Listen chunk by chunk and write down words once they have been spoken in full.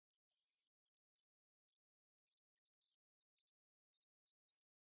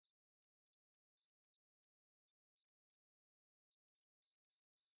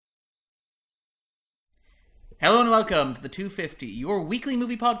Hello and welcome to the 250, your weekly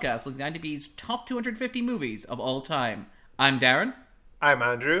movie podcast looking at IMDb's top 250 movies of all time. I'm Darren. I'm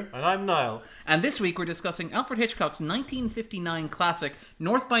Andrew. And I'm Niall. And this week we're discussing Alfred Hitchcock's 1959 classic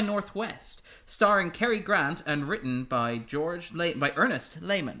North by Northwest, starring Cary Grant and written by Ernest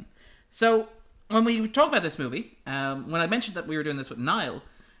Lehman. So, when we talk about this movie, when I mentioned that we were doing this with Niall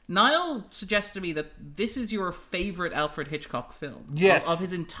suggested to me that this is your favourite Alfred Hitchcock film. Yes. Of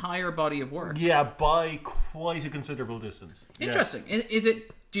his entire body of work. Yeah, by quite a considerable distance. Interesting. Yeah.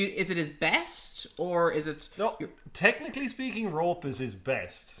 Is it his best, or is it... No, technically speaking, Rope is his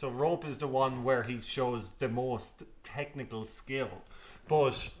best. So Rope is the one where he shows the most technical skill.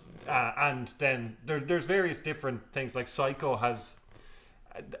 But, and then there's various different things, like Psycho has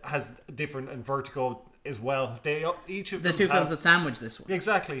different, and Vertigo as well. Each of the them two films that sandwich this one.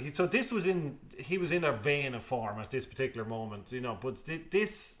 Exactly. So he was in a vein of form at this particular moment, you know. But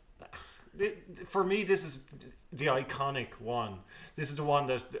for me, this is the iconic one. This is the one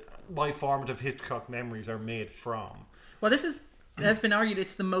that my formative Hitchcock memories are made from. Well, it's been argued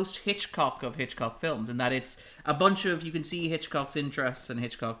it's the most Hitchcock of Hitchcock films, in that it's a bunch of, you can see Hitchcock's interests and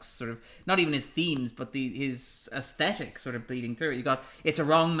Hitchcock's sort of, not even his themes, but his aesthetic sort of bleeding through. It's a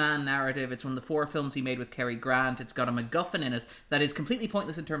wrong man narrative. It's one of the 4 films he made with Cary Grant. It's got a MacGuffin in it that is completely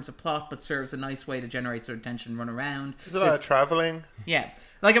pointless in terms of plot, but serves a nice way to generate sort of tension, run around. There's a lot of travelling. Yeah.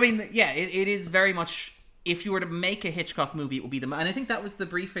 It is very much... If you were to make a Hitchcock movie, it would be and I think that was the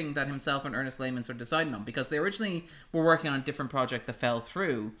briefing that himself and Ernest Lehman sort of decided on, because they originally were working on a different project that fell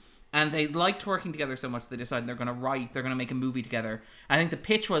through, and they liked working together so much they decided they're going to make a movie together. I think the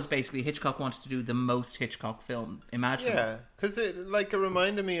pitch was basically Hitchcock wanted to do the most Hitchcock film imaginable. Yeah, because it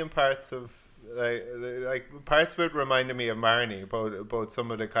reminded me in parts of parts of it reminded me of Marnie, about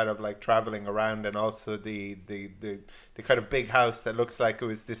some of the kind of like traveling around, and also the kind of big house that looks like it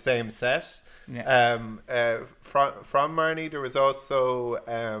was the same set. Yeah. From Marnie, there was also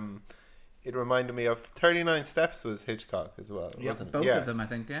it reminded me of 39 Steps was Hitchcock as well, wasn't it? Both of them, I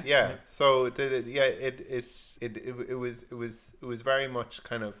think. Yeah. So it was very much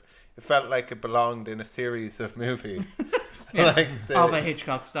kind of, it felt like it belonged in a series of movies. Of a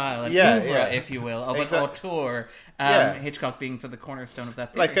Hitchcock style, if you will, of an auteur. Hitchcock being sort of the cornerstone of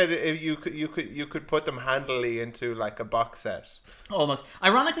that theory. You could put them handily into like a box set. Almost.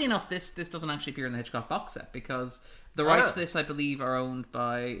 Ironically enough, this doesn't actually appear in the Hitchcock box set, because the rights to this, I believe, are owned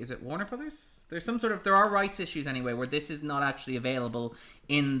by, is it Warner Brothers? There are rights issues anyway where this is not actually available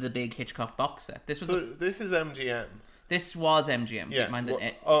in the big Hitchcock box set. This is MGM. This was MGM.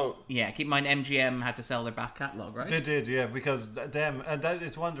 Yeah. Keep in mind MGM had to sell their back catalogue, right? They did, yeah, because them, and that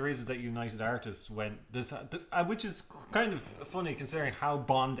is one of the reasons that United Artists went this, which is kind of funny considering how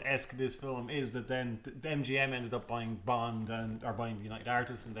Bond-esque this film is. That then MGM ended up buying Bond or buying United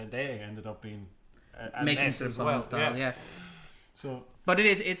Artists, and then they ended up being making S as well. Style, yeah. So. But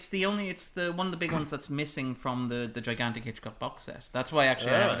it's the one of the big ones that's missing from the gigantic Hitchcock box set. That's why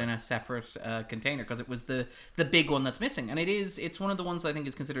actually I have it in a separate container, because it was the big one that's missing, and it's one of the ones I think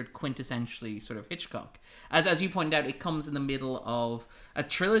is considered quintessentially sort of Hitchcock. As you pointed out, it comes in the middle of a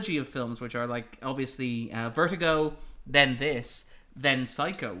trilogy of films which are like obviously Vertigo, then this, then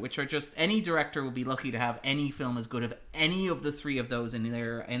Psycho, which are just, any director will be lucky to have any film as good as any of the 3 of those in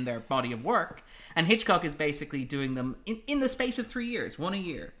their body of work. And Hitchcock is basically doing them in the space of 3 years, one a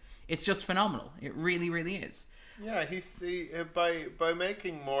year. It's just phenomenal. It really, really is. Yeah, by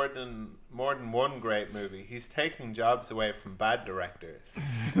making more than one great movie, he's taking jobs away from bad directors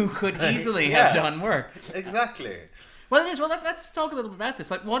who could easily have done work. Exactly. Well, it is. Well, let's talk a little bit about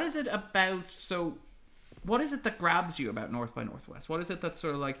this. Like, what is it about? So, what is it that grabs you about North by Northwest? What is it that's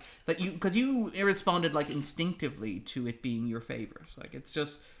sort of like that you? Because you responded like instinctively to it being your favorite. Like, it's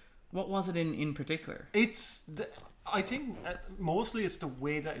just. What was it in particular? I think mostly it's the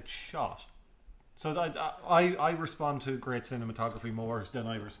way that it's shot. So I respond to great cinematography more than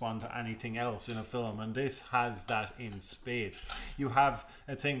I respond to anything else in a film, and this has that in spades. You have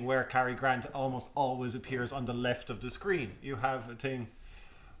a thing where Cary Grant almost always appears on the left of the screen. You have a thing.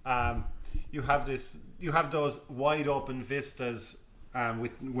 You have those wide open vistas.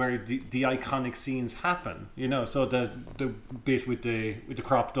 Where the iconic scenes happen, you know. So the bit with the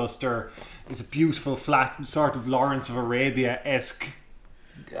crop duster is a beautiful flat sort of Lawrence of Arabia-esque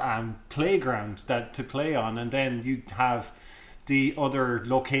playground to play on, and then you have the other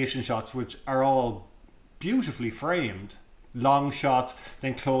location shots which are all beautifully framed, long shots,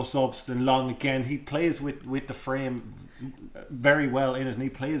 then close-ups, then long again. He plays with the frame very well in it, and he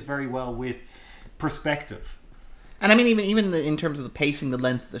plays very well with perspective. And I mean, even in terms of the pacing, the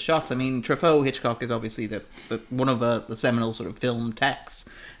length of the shots. I mean, Truffaut Hitchcock is obviously the one of the seminal sort of film texts,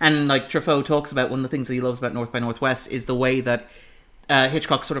 and like Truffaut talks about, one of the things that he loves about North by Northwest is the way that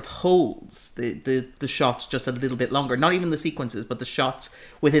Hitchcock sort of holds the shots just a little bit longer. Not even the sequences, but the shots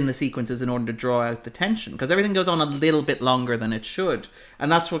within the sequences in order to draw out the tension, because everything goes on a little bit longer than it should,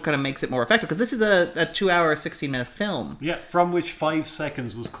 and that's what kind of makes it more effective. Because this is a 2 hour, 16-minute film. Yeah, from which 5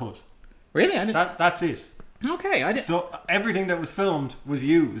 seconds was cut. Really, That's it. Okay, I did. So everything that was filmed was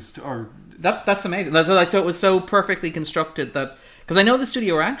used, or that's amazing. So it was so perfectly constructed that, because I know the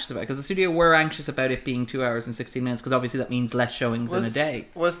studio were anxious about it, because the studio were anxious about it being 2 hours and 16 minutes, because obviously that means less showings in a day.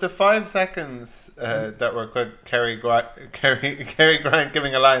 Was the 5 seconds that were cut Cary Grant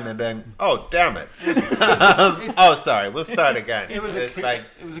giving a line and then, oh damn it, oh sorry, we'll start again. It was a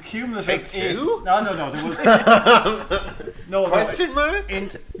cumulative. Take 2? No. There was no question mark.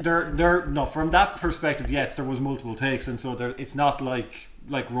 No, from that perspective, yes, there was multiple takes, and so it's not like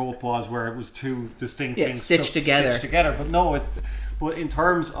Rope was, where it was 2 distinct things stitched together. But in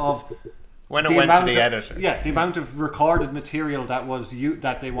terms of when it went to the editor, the amount of recorded material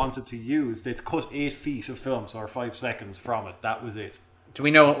that they wanted to use, they'd cut 8 feet of film, or 5 seconds from it. That was it. Do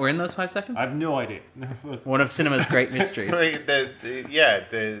we know what were in those 5 seconds? I have no idea. One of cinema's great mysteries. there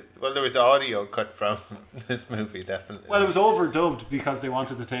was audio cut from this movie, definitely. Well, it was overdubbed because they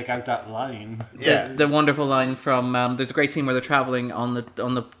wanted to take out that line. Yeah, the wonderful line from there's a great scene where they're traveling on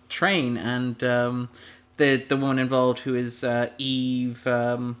the train, and the woman involved, who is Eve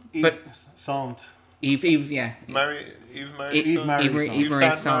Sant. Eve Marie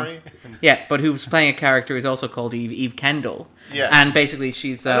Sant. Yeah, but who's playing a character who's also called Eve Kendall. Yeah, and basically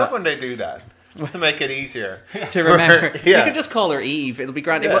she's. I love when they do that, just to make it easier to remember. You could just call her Eve. It'll be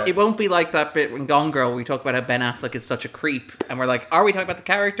grand. Yeah. It won't be like that bit in Gone Girl where we talk about how Ben Affleck is such a creep, and we're like, are we talking about the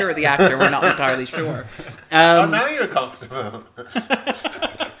character or the actor? We're not entirely sure. Now you're comfortable.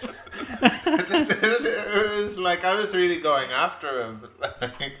 It was like I was really going after him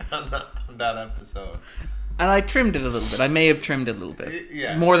on that episode. And I trimmed it a little bit. I may have trimmed it a little bit.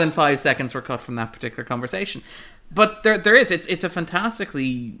 Yeah. More than 5 seconds were cut from that particular conversation. But there is. It's a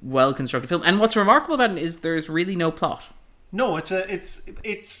fantastically well constructed film. And what's remarkable about it is there's really no plot. No, it's a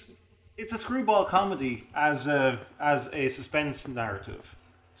screwball comedy as a suspense narrative.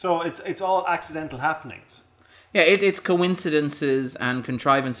 So it's all accidental happenings. Yeah, it's coincidences and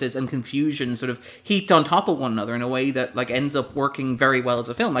contrivances and confusion sort of heaped on top of one another in a way that like ends up working very well as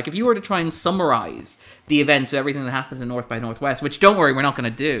a film. Like if you were to try and summarize the events of everything that happens in North by Northwest, which don't worry, we're not going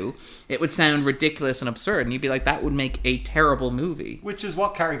to do, it would sound ridiculous and absurd, and you'd be like, that would make a terrible movie. Which is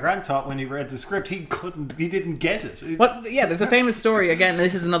what Cary Grant thought when he read the script. He didn't get it. Well, yeah, there's a famous story, again,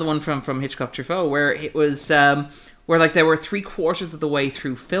 this is another one from Hitchcock Truffaut, where it was, where like there were 3/4 of the way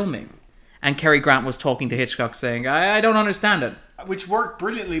through filming, and Cary Grant was talking to Hitchcock saying, I don't understand it. Which worked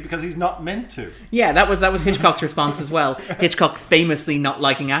brilliantly because he's not meant to. Yeah, that was Hitchcock's response as well. Hitchcock famously not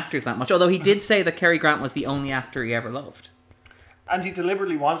liking actors that much, although he did say that Cary Grant was the only actor he ever loved. And he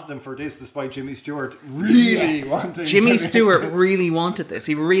deliberately wanted him for this, despite Jimmy Stewart really wanting Jimmy Stewart really wanted this.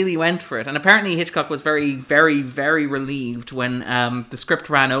 He really went for it. And apparently Hitchcock was very, very, very relieved when the script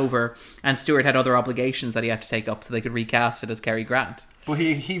ran over and Stewart had other obligations that he had to take up so they could recast it as Cary Grant. But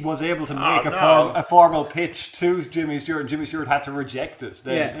he was able to make a formal pitch to Jimmy Stewart, and Jimmy Stewart had to reject it.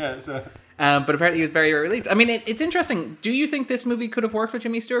 But apparently he was very, very relieved. I mean, it's interesting. Do you think this movie could have worked with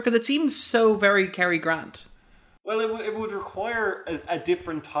Jimmy Stewart? Because it seems so very Cary Grant. Well, it would require a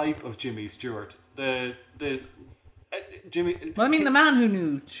different type of Jimmy Stewart. Jimmy. Well, I mean, the man who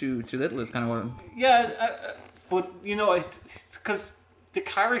knew too little is kind of what. Yeah, but you know, because the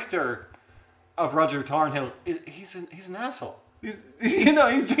character of Roger Thornhill, he's an asshole.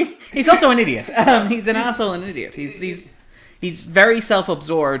 He's also an idiot. He's an asshole and an idiot. He's very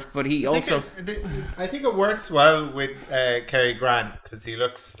self-absorbed, but he also. I think it works well with Cary Grant because he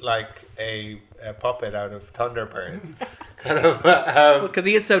looks like a puppet out of Thunderbirds, kind of. Because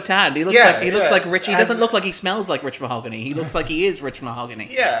he is so tanned. He looks like Rich. He doesn't look like he smells like Rich Mahogany. He looks like he is Rich Mahogany.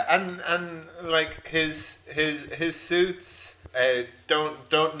 Yeah, and like his suits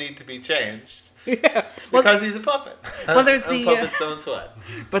don't need to be changed. Yeah, because he's a puppet. Well, there's and puppets don't sweat.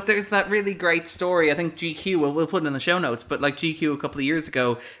 But there's that really great story. I think GQ, we'll put it in the show notes. But like GQ a couple of years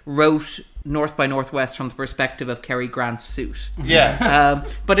ago wrote North by Northwest from the perspective of Cary Grant's suit. Yeah,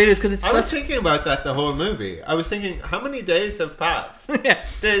 but it is because it's. I was thinking about that the whole movie. I was thinking, how many days have passed? Yeah,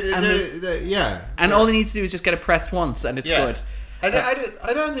 and all he needs to do is just get it pressed once, and it's good.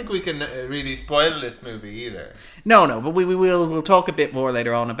 I don't think we can really spoil this movie either. No, but we'll talk a bit more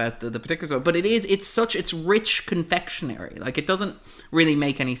later on about the particulars of it. But it's rich confectionery. Like, it doesn't really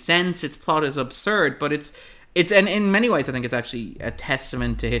make any sense. Its plot is absurd, but it's it's, and in many ways I think it's actually a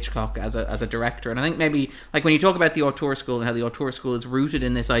testament to Hitchcock as a director. And I think maybe like when you talk about the auteur school and how the auteur school is rooted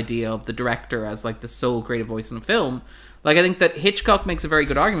in this idea of the director as like the sole creative voice in a film, like I think that Hitchcock makes a very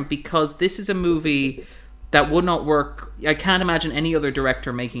good argument, because this is a movie that would not work. I can't imagine any other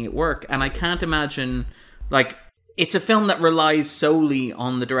director making it work, and I can't imagine, like, it's a film that relies solely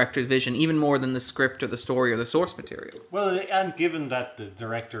on the director's vision, even more than the script or the story or the source material. Well, and given that the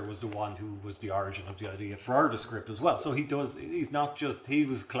director was the one who was the origin of the idea for the script as well, so he was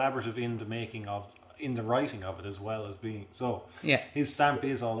collaborative in the in the writing of it as well as being, so yeah, his stamp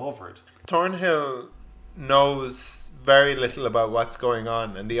is all over it. Thornhill knows very little about what's going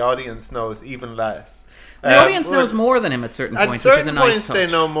on, and the audience knows even less. The audience knows more than him at certain points, which is a nice touch. At certain points they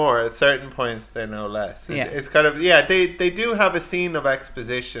know more, at certain points they know less. It's kind of, they do have a scene of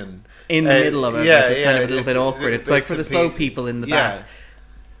exposition in the middle of it, which is kind of a little bit awkward. It's like for the slow people in the back.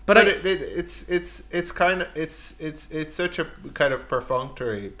 But it's such a kind of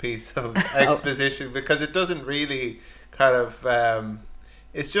perfunctory piece of exposition, because it doesn't really kind of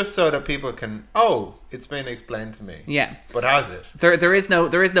it's just so that people can, it's been explained to me. Yeah. But has it? There is no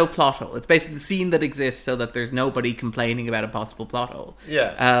plot hole. It's basically the scene that exists so that there's nobody complaining about a possible plot hole.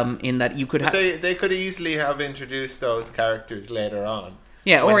 Yeah. In that you could have... They could easily have introduced those characters later on.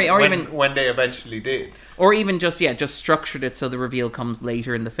 Yeah, or even when they eventually did, or even just structured it so the reveal comes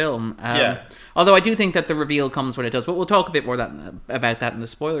later in the film. Although I do think that the reveal comes when it does, but we'll talk a bit more about that in the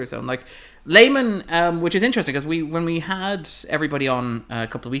spoiler zone. Like Lehman, which is interesting because when we had everybody on a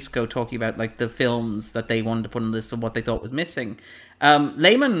couple of weeks ago talking about like the films that they wanted to put on the list of what they thought was missing,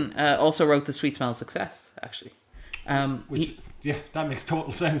 Lehman also wrote The Sweet Smell of Success, actually. That makes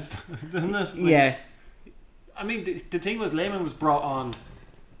total sense, doesn't it? Yeah. I mean, the thing was, Lehman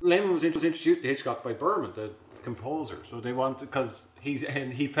was introduced to Hitchcock by Berman, the composer. So they wanted, because he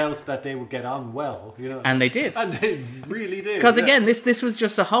felt that they would get on well, and they did, and they really did. Because again, this was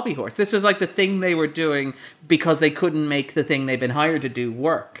just a hobby horse. This was like the thing they were doing because they couldn't make the thing they've been hired to do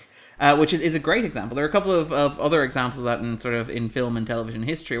work. Which is a great example. There are a couple of other examples of that in sort of in film and television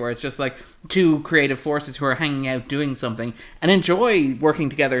history, where it's just like two creative forces who are hanging out doing something and enjoy working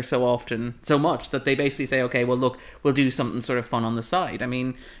together so much that they basically say, okay, well look, we'll do something sort of fun on the side. I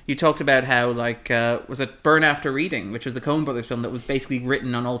mean, you talked about how like was it Burn After Reading, which was the Coen Brothers film that was basically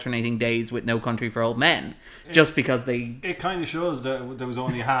written on alternating days with No Country for Old Men, just because they... It kind of shows that there was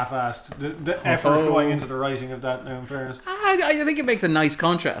only half-assed the effort going into the writing of that, now in fairness. I think it makes a nice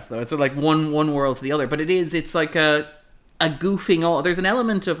contrast, though. It's like one world to the other, but it's like a goofing all. There's an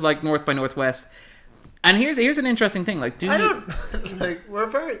element of like North by Northwest, and here's an interesting thing. Like, we're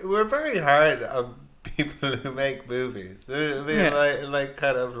very hard on people who make movies. I mean, like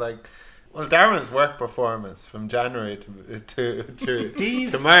kind of like, well, Darren's work performance from January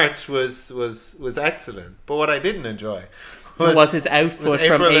to March was excellent, but what I didn't enjoy was his output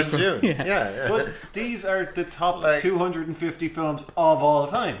from April and June. Yeah. But these are the top 250 films of all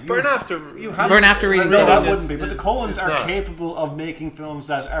time. Burn After Reading. No, that wouldn't be. But the Coens are capable of making films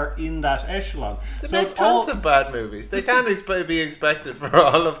that are in that echelon. They make tons of bad movies. They can't be expected for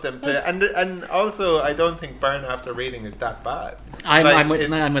all of them to. And also, I don't think Burn After Reading is that bad. I'm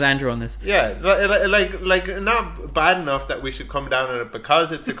with Andrew on this. Yeah, like not bad enough that we should come down on it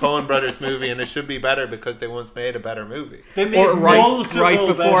because it's a Coen Brothers movie and it should be better because they once made a better movie. Or right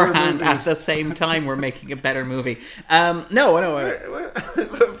beforehand at the same time we're making a better movie. We're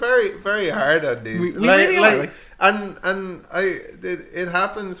very, very hard on these. We really are. It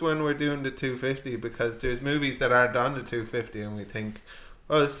happens when we're doing the 250 because there's movies that aren't on the 250 and we think,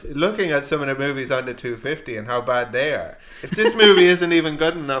 looking at some of the movies on the 250 and how bad they are. If this movie isn't even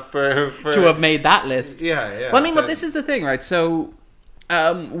good enough for to have made that list. Yeah. Well, I mean, but this is the thing, right? So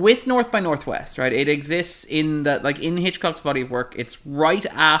with North by Northwest, right, it exists in that, like in Hitchcock's body of work, it's right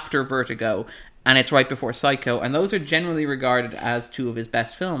after Vertigo and it's right before Psycho, and those are generally regarded as two of his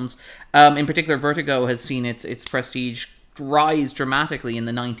best films. In particular, Vertigo has seen its prestige rise dramatically in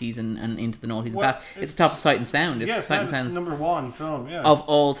the 90s and into the noughties. It's top of Sight and Sound. It's Sight and Sound's number one film of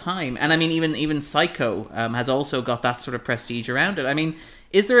all time. And I mean, even Psycho has also got that sort of prestige around it. I mean,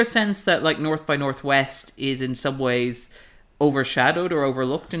 is there a sense that like North by Northwest is in some ways overshadowed or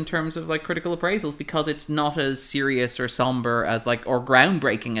overlooked in terms of like critical appraisals because it's not as serious or somber as like or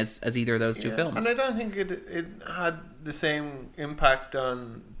groundbreaking as either of those two films? And I don't think it had the same impact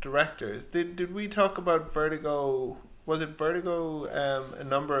on directors. Did we talk about Vertigo? Was it Vertigo a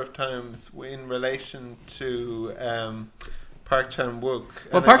number of times in relation to Park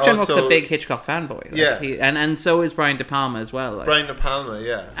Chan-wook? Well, Park Chan-wook's a big Hitchcock fanboy. And so is Brian De Palma as well. Like. Brian De Palma,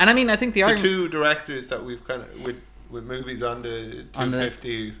 yeah. And I mean, I think the argument... two directors that we've kind of... with movies on the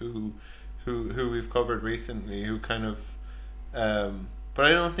 250 who who we've covered recently, who kind of, but I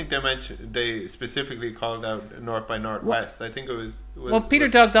don't think they specifically called out North by Northwest. I think it was Peter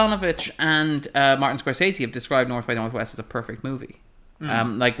Bogdanovich and Martin Scorsese have described North by Northwest as a perfect movie.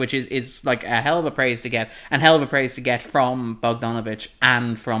 Which is like a hell of a praise to get, and hell of a praise to get from Bogdanovich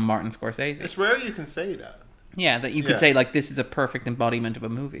and from Martin Scorsese. It's rare you can say that. Yeah, that you could say like this is a perfect embodiment of a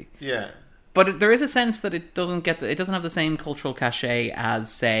movie. Yeah, but there is a sense that it doesn't have the same cultural cachet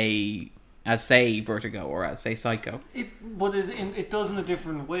as say Vertigo or as say Psycho. But it does in a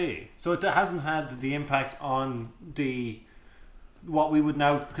different way. So it hasn't had the impact on what we would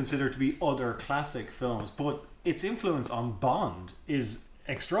now consider to be other classic films, but its influence on Bond is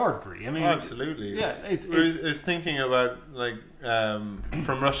extraordinary. I mean, absolutely. Yeah, it's thinking about like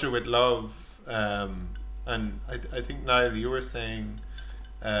From Russia with Love, and I think Niall, you were saying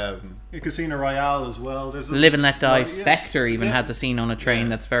Casino Royale as well. There's Live and Let Die. Spectre even has a scene on a train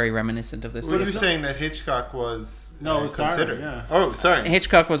that's very reminiscent of this. Were you saying that Hitchcock was it was considered? Darren, Oh, sorry.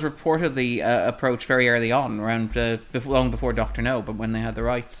 Hitchcock was reportedly approached very early on, around long before Dr. No, but when they had the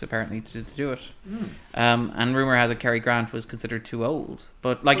rights apparently to do it. And rumor has it Cary Grant was considered too old,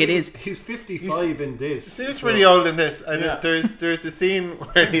 but like he's 55 in this. He's really old in this. There's a scene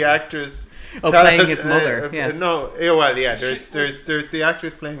where the actors playing his mother. Yes. There's the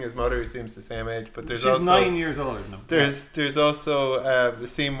actress playing his mother who seems the same age, but she's also 9 years older than him. There's also the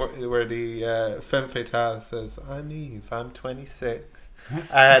scene where the femme fatale says, "I'm Eve. I'm 26."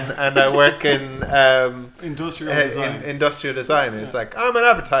 and I work in industrial design. Industrial design. It's like, I'm an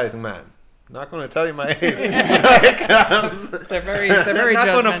advertising man. Not going to tell you my age. They're very not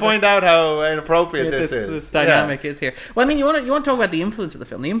going to point out how inappropriate this is. This dynamic is here. Well, I mean, you want to talk about the influence of the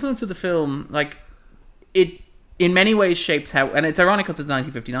film. The influence of the film, like it, in many ways shapes how, and it's ironic because it's a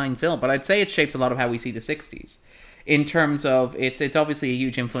 1959 film, but I'd say it shapes a lot of how we see the 60s. In terms of it's obviously a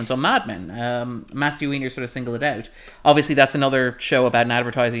huge influence on Mad Men. Matthew Weiner sort of singled it out. Obviously, that's another show about an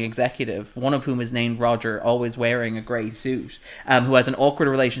advertising executive, one of whom is named Roger, always wearing a grey suit, who has an awkward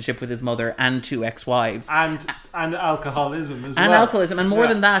relationship with his mother and two ex-wives, and alcoholism as well. And alcoholism, and more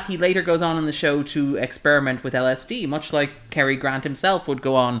than that, he later goes on in the show to experiment with LSD, much like Cary Grant himself would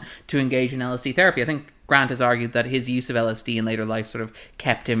go on to engage in LSD therapy. I think Grant has argued that his use of LSD in later life sort of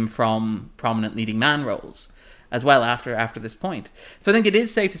kept him from prominent leading man roles as well after this point. So I think it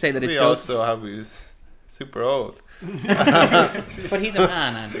is safe to say that we it does. Also have who's super old, but he's a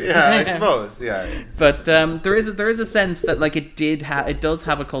man, Andrew. Yeah, I suppose. Yeah. But there is a sense that like it does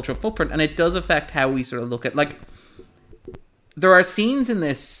have a cultural footprint, and it does affect how we sort of look at like. There are scenes in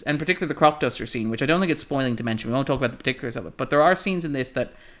this, and particularly the crop duster scene, which I don't think it's spoiling to mention. We won't talk about the particulars of it, but there are scenes in this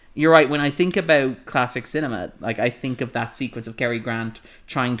that. You're right, when I think about classic cinema, like I think of that sequence of Cary Grant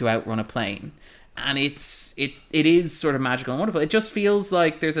trying to outrun a plane. And it is sort of magical and wonderful. It just feels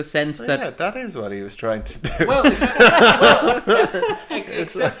like there's a sense that... Yeah, that is what he was trying to do.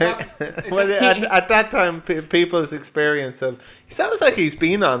 At that time, people's experience of... He sounds like he's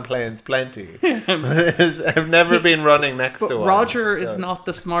been on planes plenty. I've never been running next to one. Roger is not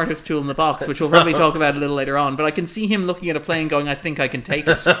the smartest tool in the box, which we'll probably talk about a little later on. But I can see him looking at a plane going, I think I can take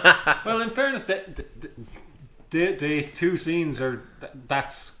it. Well, in fairness, the two scenes are...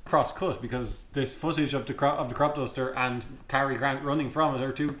 That's cross-cut because this footage of the crop duster and Cary Grant running from it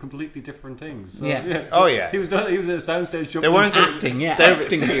are two completely different things. So, So he was in a soundstage. They weren't acting,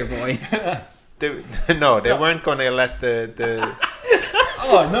 acting here, boy. They weren't going to let the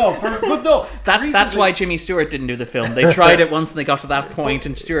Oh no! But no, that's why Jimmy Stewart didn't do the film. They tried it once and they got to that point,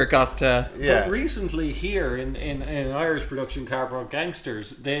 and Stewart got. But recently, here in an Irish production, Carborough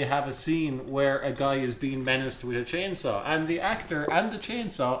Gangsters, they have a scene where a guy is being menaced with a chainsaw, and the actor and the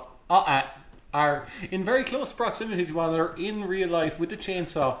chainsaw are in very close proximity to one another in real life with the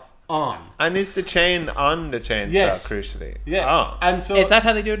chainsaw on. And is the chain on the chainsaw, crucially? Yeah. Oh. And so is that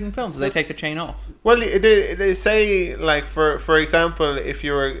how they do it in films? Do they take the chain off? Well, they say, like, for example, if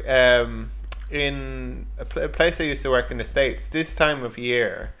you were in a place I used to work in the States, this time of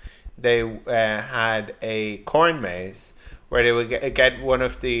year, they had a corn maze where they would get one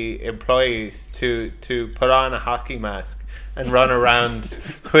of the employees to put on a hockey mask and run around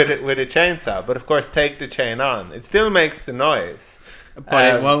with a chainsaw. But, of course, take the chain on. It still makes the noise. But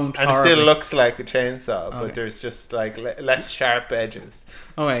it won't. And it still looks like a chainsaw, but there's just like less sharp edges.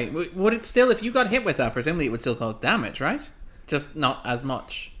 Okay, would it still, if you got hit with that, presumably it would still cause damage, right? Just not as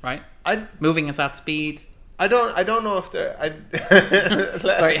much, right? Moving at that speed. I don't know if they're.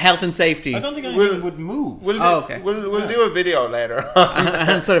 Sorry, health and safety. I don't think anything would move. We'll do a video later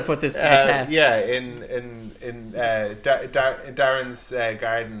and sort of put this to the test. Yeah, in Darren's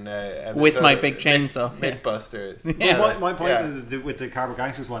garden with my big chainsaw. Mythbusters. Yeah. Well, my point is with the Cardboard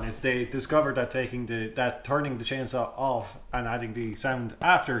Gangsters one is they discovered that turning the chainsaw off and adding the sound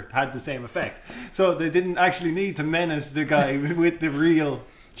after had the same effect. So they didn't actually need to menace the guy with the real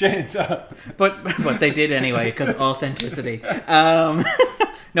chainsaw. But they did anyway because authenticity.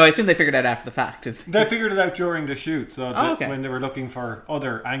 No, I assume they figured it out after the fact. They figured it out during the shoot, so okay. when they were looking for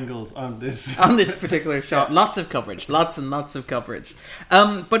other angles on this particular shot, lots of coverage, lots and lots of coverage.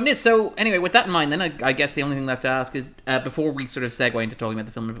 But so anyway, with that in mind, then I guess the only thing left to ask is before we sort of segue into talking about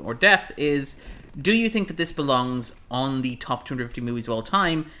the film in a bit more depth is, do you think that this belongs on the top 250 movies of all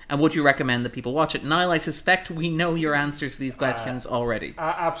time, and would you recommend that people watch it? Niall, I suspect we know your answers to these questions already.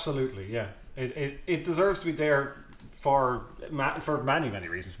 Absolutely, yeah. It deserves to be there for many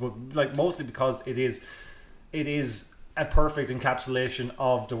reasons, but like mostly because it is a perfect encapsulation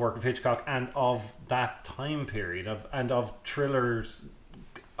of the work of Hitchcock and of that time period of thrillers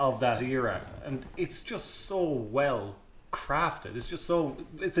of that era, and it's just so well crafted.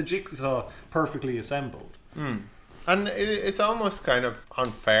 It's a jigsaw perfectly assembled. And it's almost kind of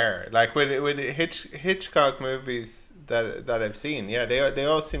unfair, like with Hitchcock movies that I've seen. Yeah, they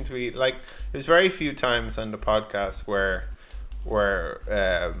all seem to be like, there's very few times on the podcast where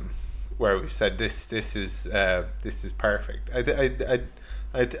we said this is perfect. I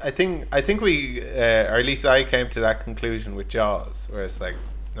think we or at least I came to that conclusion with Jaws, where it's like,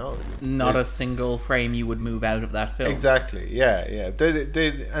 no, not a single frame you would move out of that film. Exactly. Yeah.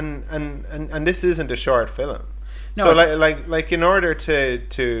 And this isn't a short film. No, so like in order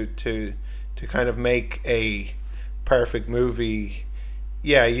to kind of make a perfect movie,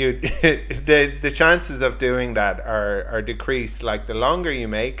 yeah, you the chances of doing that are decreased. Like the longer you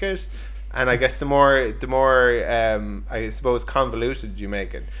make it, and I guess the more I suppose convoluted you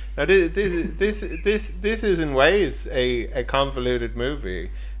make it. Now this is in ways a convoluted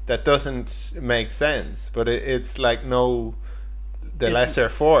movie that doesn't make sense, but it's like the lesser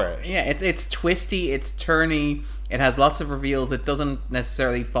for it. Yeah, it's twisty, it's turny, it has lots of reveals. It doesn't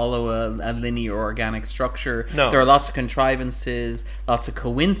necessarily follow a linear or organic structure. No. There are lots of contrivances, lots of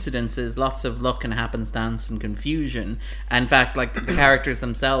coincidences, lots of luck and happenstance and confusion. And in fact, like the characters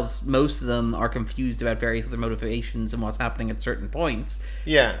themselves, most of them are confused about various other motivations and what's happening at certain points.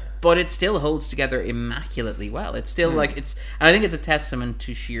 Yeah. But it still holds together immaculately well. It's still and I think it's a testament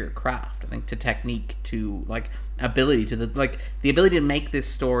to sheer craft. I think to technique, to ability, to the ability to make this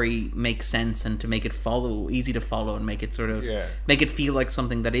story make sense and to make it easy to follow and make it make it feel like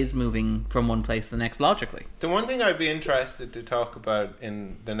something that is moving from one place to the next logically. The one thing I'd be interested to talk about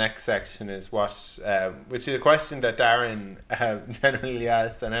in the next section is which is a question that Darren generally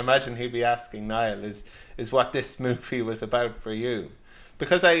asks, and I imagine he'd be asking Niall, is what this movie was about for you.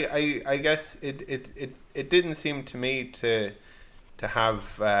 Because I guess it didn't seem to me to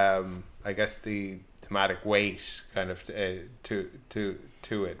have I guess the thematic weight kind of to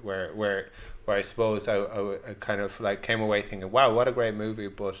it, where I suppose I kind of like came away thinking, wow, what a great movie,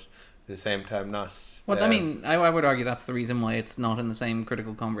 but at the same time not. Well, I mean, I would argue that's the reason why it's not in the same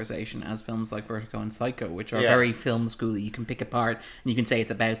critical conversation as films like Vertigo and Psycho, which are very film schooly. You can pick apart and you can say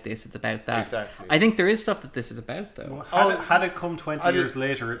it's about this, it's about that. Exactly. I think there is stuff that this is about, though. Well, had it come 20 years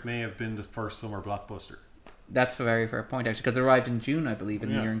later, it may have been the first summer blockbuster. That's a very fair point, actually, because it arrived in June, I believe,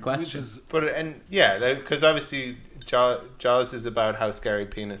 in the year in question. Because obviously Jaws is about how scary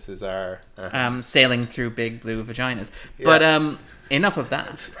penises are. Sailing through big blue vaginas. Yeah. But enough of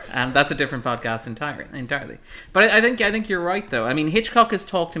that. That's a different podcast entirely. But I think you're right, though. I mean, Hitchcock has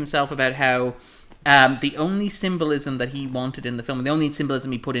talked himself about how the only symbolism that he wanted in the film, the only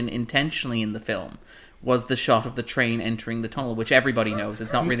symbolism he put in intentionally in the film, was the shot of the train entering the tunnel, which everybody knows.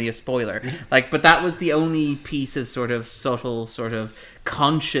 It's not really a spoiler. But that was the only piece of sort of subtle, sort of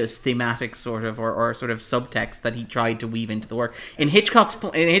conscious thematic sort of or sort of subtext that he tried to weave into the work. In Hitchcock's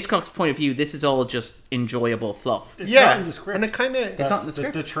point of view, this is all just enjoyable fluff. It's not in the script. And it's not in the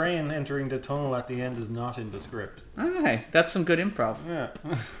script. The train entering the tunnel at the end is not in the script. Okay, that's some good improv. Yeah.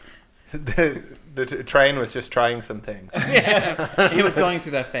 The train was just trying some things. Yeah, he was going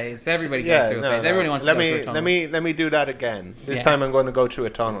through that phase. Everybody goes through a phase. Everybody wants to go through a tunnel. Let me do that again. This time I'm going to go through a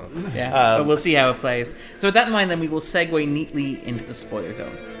tunnel. Yeah, but we'll see how it plays. So with that in mind, then we will segue neatly into the spoiler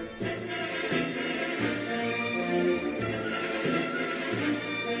zone.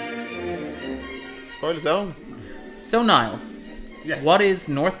 Spoiler zone. So Niall, yes. What is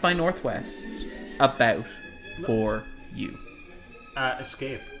North by Northwest about for you?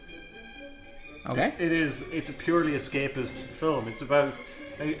 Escape. Okay. It's a purely escapist film. It's about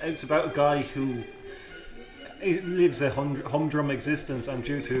a guy who lives a humdrum existence, and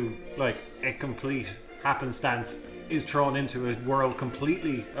due to like a complete happenstance is thrown into a world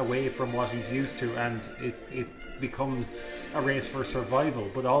completely away from what he's used to, and it becomes a race for survival,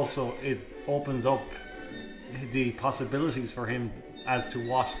 but also it opens up the possibilities for him as to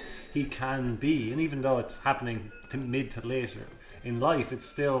what he can be. And even though it's happening to mid to later in life, it's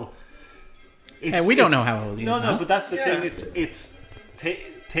still we don't know how old he is. No, but that's the thing. It's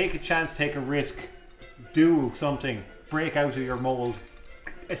take a chance, take a risk, do something, break out of your mold,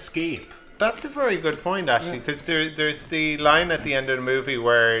 escape. That's a very good point, actually, because there's the line at the end of the movie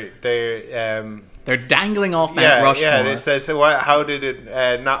where they're dangling off Mount Rushmore. Yeah, it says, how did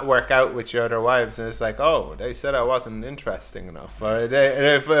it not work out with your other wives? And it's like, oh, they said I wasn't interesting enough, or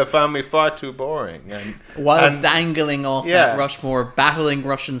they found me far too boring. While dangling off Mount Rushmore, battling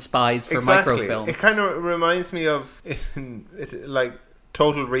Russian spies for microfilm. It kind of reminds me of like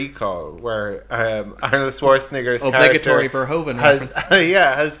Total Recall, where Arnold Schwarzenegger's obligatory character Verhoeven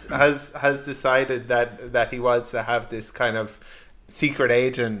reference. has decided that he wants to have this kind of secret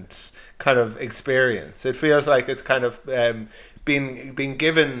agent kind of experience. It feels like it's kind of been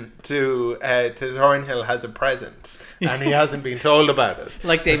given to Thornhill as a present, and he hasn't been told about it.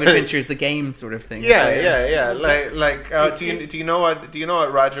 Like David Fincher's The Game sort of thing. Yeah. Do you know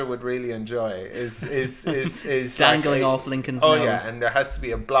what Roger would really enjoy is dangling off Lincoln's nose. Yeah, and there has to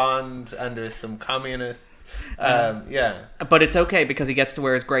be a blonde, and there's some communists. But it's okay because he gets to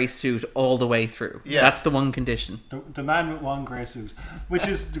wear his grey suit all the way through. Yeah. That's the one condition. The man with one grey suit, which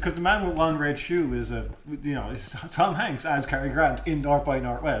is because the man with one red shoe is is Tom Hanks as Cary Grant in North by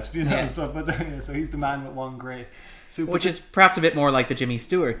Northwest. So he's the man with one grey suit, which is perhaps a bit more like the Jimmy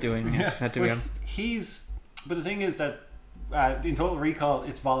Stewart doing. To be honest, but the thing is that in Total Recall,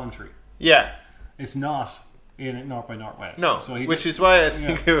 it's voluntary. Yeah, it's not in North by Northwest. No, which is why I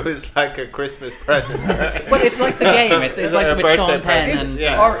think it was like a Christmas present. But it's like the game. It's like with Sean Penn.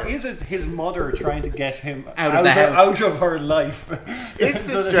 Or is it his mother trying to get him out of her life?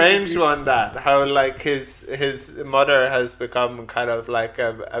 It's a strange one, that how like his mother has become kind of like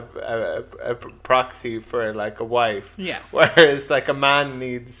a proxy for like a wife. Yeah. Whereas like a man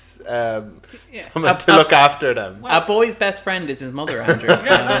needs someone to look after them. A boy's best friend is his mother, Andrew. We're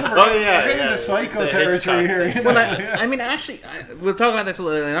getting into psycho territory here. Well, I mean, actually, we'll talk about this a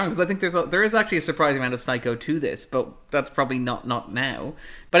little later on, because I think there is actually a surprising amount of psycho to this, but that's probably not now.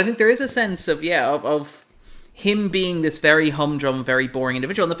 But I think there is a sense of him being this very humdrum, very boring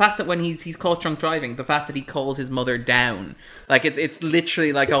individual, and the fact that when he's caught drunk driving, the fact that he calls his mother down, like it's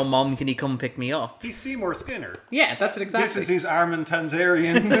literally like, oh, Mom, can you come pick me up? He's Seymour Skinner. Yeah, that's it exactly. This is his Armin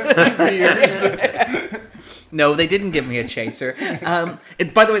Tanzarian years. No, they didn't give me a chaser.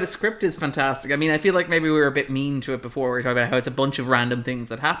 By the way, the script is fantastic. I mean, I feel like maybe we were a bit mean to it before. We were talking about how it's a bunch of random things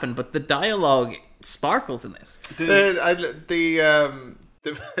that happen, but the dialogue sparkles in this.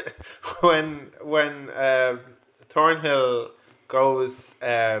 When Thornhill goes,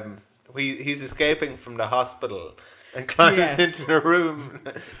 he's escaping from the hospital and climbs into the room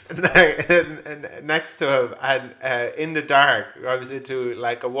next to him, and in the dark, goes into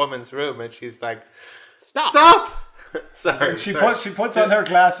like a woman's room, and she's like, Stop! Sorry. She puts on her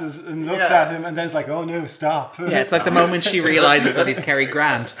glasses and looks at him, and then it's like, oh no, stop. Yeah, it's like the moment she realizes that he's Cary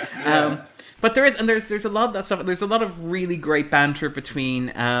Grant. But there's a lot of that stuff. There's a lot of really great banter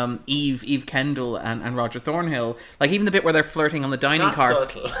between Eve Kendall and Roger Thornhill. Like even the bit where they're flirting on the dining car.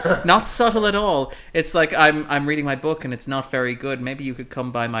 Not subtle at all. It's like, I'm reading my book and it's not very good. Maybe you could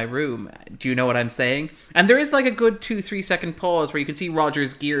come by my room. Do you know what I'm saying? And there is like a good 2-3 second pause where you can see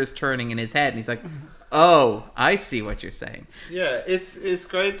Roger's gears turning in his head, and he's like, oh, I see what you're saying. Yeah, it's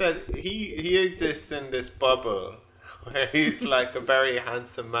great that he exists in this bubble where he's like a very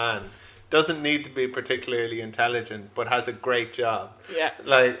handsome man. Doesn't need to be particularly intelligent, but has a great job. Yeah,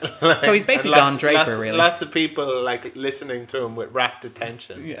 like so he's basically Don Draper, really. Lots of people like listening to him with rapt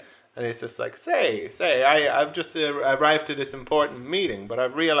attention. Yeah, and he's just like, say, I've just arrived to this important meeting, but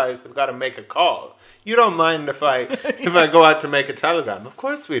I've realized I've got to make a call. You don't mind if I go out to make a telegram? Of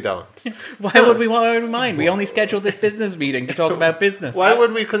course we don't. Why would we mind? We only scheduled this business meeting to talk about business. Why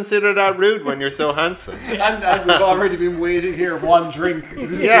would we consider that rude when you're so handsome? and we've already been waiting here, one drink.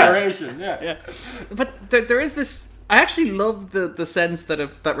 Yeah. But there is this. I actually love the sense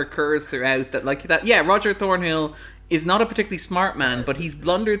that recurs throughout that. Yeah, Roger Thornhill is not a particularly smart man, but he's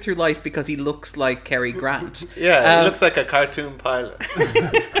blundered through life because he looks like Cary Grant. Yeah, he looks like a cartoon pilot.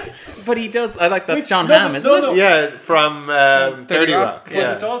 But he does. I like that's John Hamm, isn't it? Yeah, from 30 Rock.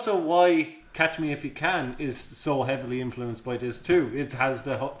 But it's also why Catch Me If You Can is so heavily influenced by this too. It has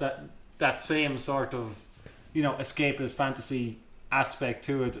that that same sort of, escapist fantasy aspect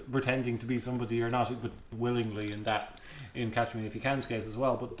to it, pretending to be somebody you're not, but willingly in Catch Me If You Can's case as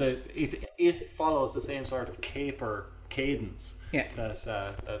well. But it follows the same sort of caper cadence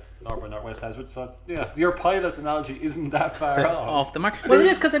that North by Northwest has. Which, your pilot analogy isn't that far off the mark. Well, it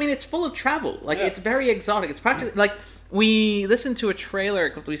is, because it's full of travel. It's very exotic. It's practically we listened to a trailer a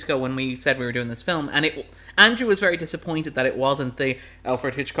couple of weeks ago when we said we were doing this film, and Andrew was very disappointed that it wasn't the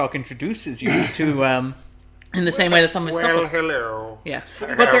Alfred Hitchcock introduces you to. In the same way that some of his stuff was. Hello. Yeah.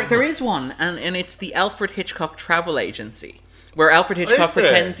 But there is one, and it's the Alfred Hitchcock Travel Agency, where Alfred Hitchcock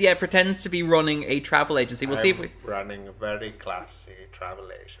pretends to be running a travel agency. We'll see if we running a very classy travel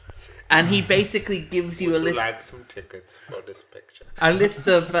agency. And he basically gives you a list. Like some tickets for this picture. A list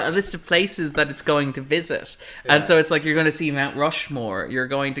of places that it's going to visit, and so it's like you're going to see Mount Rushmore. You're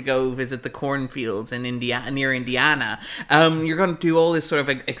going to go visit the cornfields in near Indiana. You're going to do all this sort of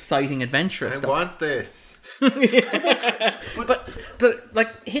exciting adventurous stuff. I want this.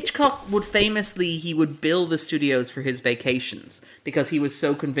 but Hitchcock would he would bill the studios for his vacations because he was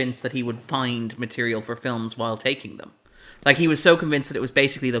so convinced that he would find material for films while taking them. He was so convinced that it was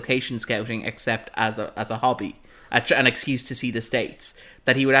basically location scouting, except as a hobby, an excuse to see the States,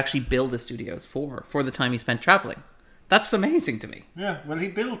 that he would actually bill the studios for the time he spent traveling. That's amazing to me. Yeah, well, he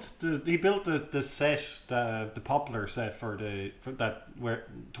built the set, the Poplar set for that where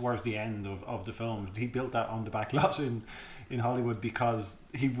towards the end of the film. He built that on the back lot in Hollywood because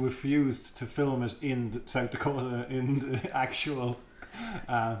he refused to film it in South Dakota in the actual.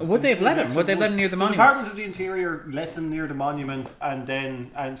 Would they have let him? Would they have let him near the monument? The Department of the Interior let them near the monument,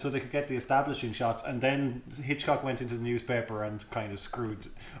 and so they could get the establishing shots. And then Hitchcock went into the newspaper and kind of screwed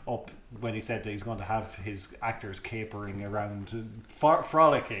up when he said that he's going to have his actors capering around,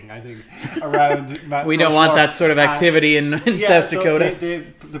 frolicking, I think, around. We don't want that sort of activity in South Dakota. The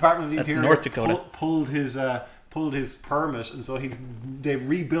Department of the Interior North Dakota. pulled his permit, and so they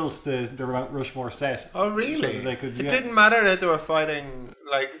rebuilt the Mount Rushmore set. Oh, really? So that they could, it didn't matter that they were fighting.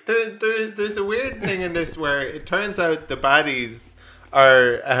 There's a weird thing in this where it turns out the baddies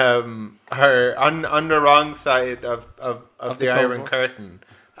are on the wrong side of the Iron Curtain,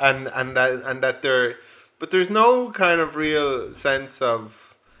 and that they're, but there's no kind of real sense of.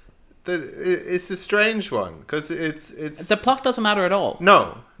 It's a strange one because it's the plot doesn't matter at all.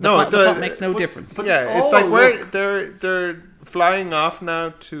 No, the plot makes no difference. But it's like they're flying off now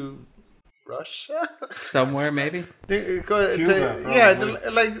to Russia somewhere, maybe. From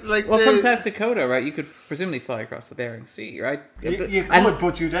South Dakota, right? You could presumably fly across the Bering Sea, right? You could,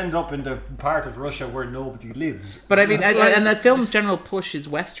 but you'd end up in the part of Russia where nobody lives. But I mean, and that film's general push is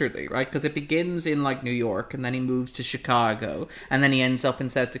westerly, right? Because it begins in New York, and then he moves to Chicago, and then he ends up in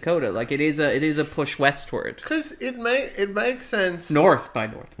South Dakota. It is a push westward. Because it makes sense north by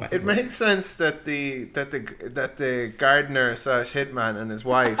northwest. It makes sense that the gardener / hitman and his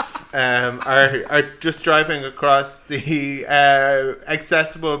wife are just driving across the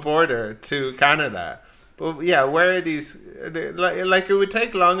accessible border to Canada. But yeah, where are these? It would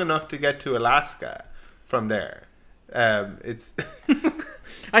take long enough to get to Alaska from there. It's.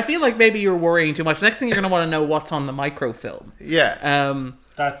 I feel like maybe you're worrying too much. Next thing you're going to want to know what's on the microfilm. Yeah.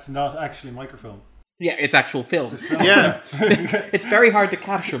 That's not actually microfilm. Yeah, it's actual film. Yeah. It's very hard to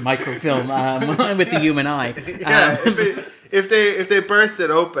capture microfilm with the human eye. Yeah, if they burst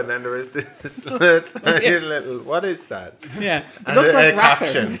it open and there is this little, what is that? Yeah, it looks like a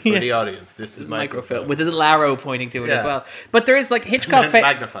caption for the audience. This is microfilm with a little arrow pointing to it as well. But there is Hitchcock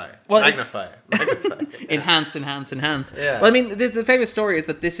magnify. enhance. Yeah. Well, I mean, the famous story is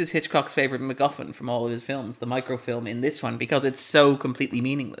that this is Hitchcock's favorite MacGuffin from all of his films, the microfilm in this one, because it's so completely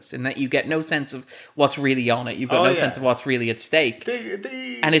meaningless in that you get no sense of what's really on it. You've got no sense of what's really at stake.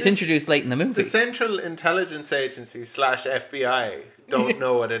 And it's introduced late in the movie. The Central Intelligence Agency / FBI don't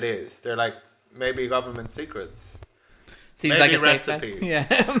know what it is. They're like, maybe government secrets. Seems maybe like a recipes. Safe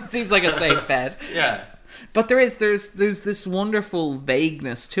bet. Yeah, seems like a safe bet. Yeah. But there's this wonderful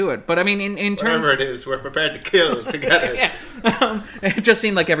vagueness to it. But I mean, in terms, whatever it is, we're prepared to kill to get it. It just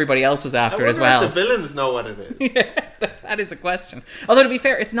seemed like everybody else was after it as well. If the villains know what it is. Yeah, that is a question. Although to be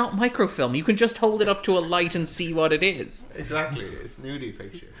fair, it's not microfilm. You can just hold it up to a light and see what it is. Exactly, it's nudie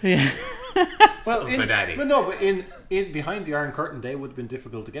pictures. Yeah. Well, for daddy. But no, but in behind the Iron Curtain, they would have been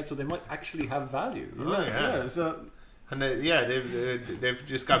difficult to get, so they might actually have value. Yeah. So. And they've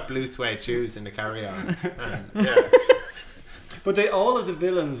just got blue suede shoes in the carry-on. But all of the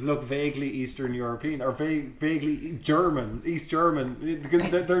villains look vaguely Eastern European or vaguely German, East German.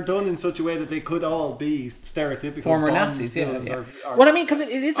 They're done in such a way that they could all be stereotypical former Bond Nazis. villains Yeah. or Well, I mean, because it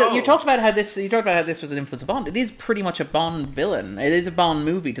is. You talked about how this. You talked about how this was an influence of Bond. It is pretty much a Bond villain. It is a Bond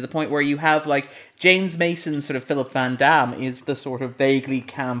movie to the point where you have like James Mason's sort of Philip Van Damme is the sort of vaguely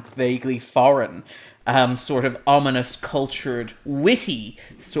camp, vaguely foreign. Sort of ominous, cultured, witty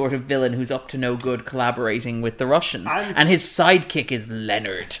sort of villain who's up to no good collaborating with the Russians. And his sidekick is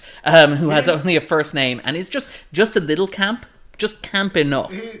Leonard, who has only a first name and is just a little camp. Just camp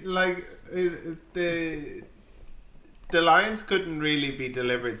enough. The lines couldn't really be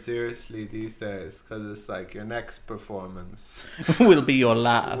delivered seriously these days because it's like your next performance will be your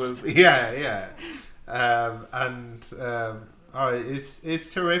last.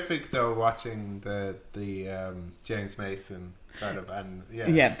 It's terrific though watching the James Mason kind of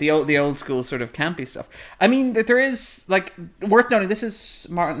the old school sort of campy stuff. I mean, there is like worth noting. This is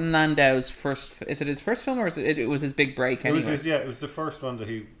Martin Landau's first. Is it his first film or is it was his big break? Anyway? It was the first one that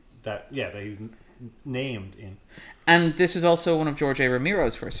he was named in. And this was also one of George A.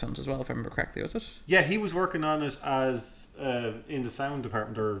 Romero's first films as well, if I remember correctly, was it? Yeah, he was working on it as in the sound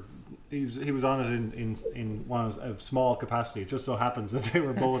department, or he was on it in one of a small capacity. It just so happens that they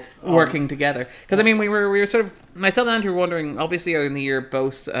were both working together. Because I mean, we were sort of, myself and Andrew were wondering. Obviously, earlier in the year,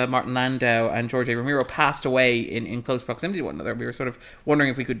 both Martin Landau and George A. Romero passed away in close proximity to one another. We were sort of wondering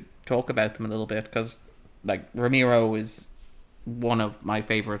if we could talk about them a little bit because, like, Romero is one of my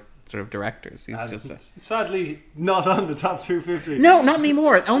favorite sort of directors. He's just sadly not on the top 250. No, not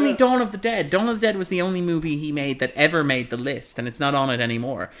anymore. Only Dawn of the Dead. Dawn of the Dead was the only movie he made that ever made the list, and it's not on it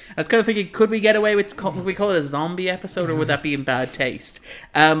anymore. I was kind of thinking, could we get away with, would we call it a zombie episode, or would that be in bad taste?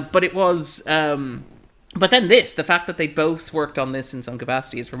 But it was. But then the fact that they both worked on this in some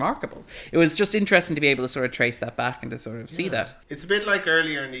capacity is remarkable. It was just interesting to be able to sort of trace that back and to sort of see that. It's a bit like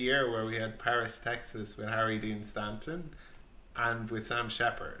earlier in the year where we had Paris, Texas with Harry Dean Stanton and with Sam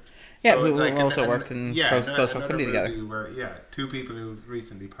Shepard. Yeah, so, we also worked in close proximity together. Two people who've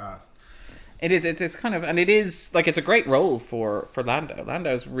recently passed. It's kind of, and it is like, it's a great role for Landau.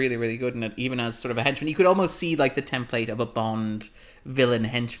 Landau's really, really good in it, even as sort of a henchman. You could almost see like the template of a Bond villain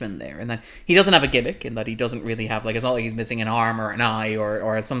henchman there, and that he doesn't have a gimmick in that he doesn't really have, like, it's not like he's missing an arm or an eye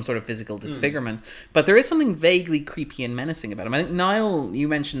or some sort of physical disfigurement, but there is something vaguely creepy and menacing about him. I think, Niall, you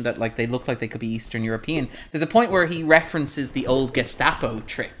mentioned that like they look like they could be Eastern European. There's a point where he references the old Gestapo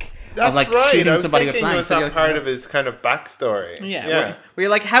trick. That's like right. shooting I was somebody thinking with was that part of his kind of backstory. Yeah. Where you're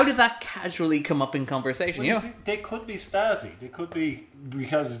like, how did that casually come up in conversation? Well, see, they could be Stasi. They could be,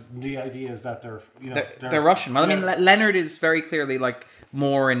 because the idea is that they're Russian. Well, I mean, Leonard is very clearly like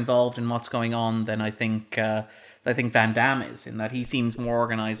more involved in what's going on than I think Van Damme is, in that he seems more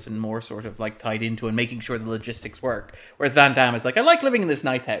organized and more sort of like tied into and making sure the logistics work. Whereas Van Damme is like, I like living in this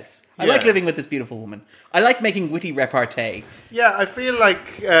nice house. I like living with this beautiful woman. I like making witty repartee. Yeah, I feel like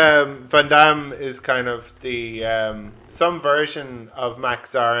Van Damme is kind of the some version of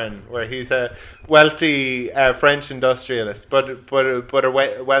Max Zorin, where he's a wealthy French industrialist, but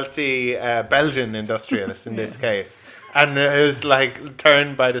a wealthy Belgian industrialist in this case, and is like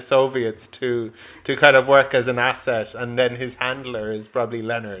turned by the Soviets to kind of work as an asset, and then his handler is probably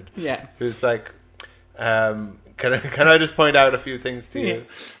Leonard, who's like, can I just point out a few things to you?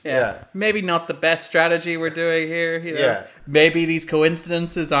 Yeah. Maybe not the best strategy we're doing here. You know? Maybe these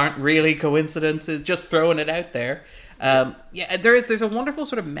coincidences aren't really coincidences. Just throwing it out there. There's a wonderful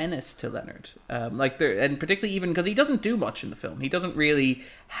sort of menace to Leonard, and particularly even because he doesn't do much in the film. He doesn't really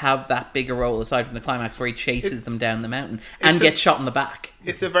have that big a role aside from the climax where he chases them down the mountain and gets shot in the back.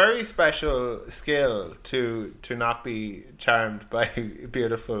 It's a very special skill to not be charmed by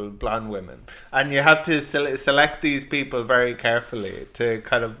beautiful blonde women, and you have to select these people very carefully to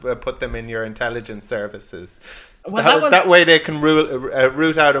kind of put them in your intelligence services. Well, that way they can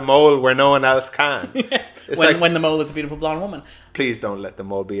root out a mole where no one else can. When the mole is a beautiful blonde woman. Please don't let the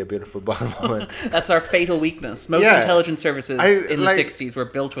mole be a beautiful blonde woman. That's our fatal weakness. Most intelligence services in the 60s were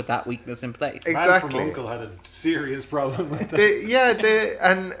built with that weakness in place. Exactly. Man from U.N.C.L.E. had a serious problem with that.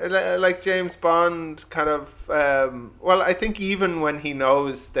 And like James Bond kind of, I think even when he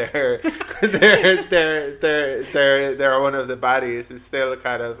knows they're one of the baddies, it's still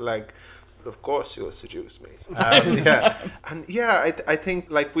kind of like, of course you'll seduce me. I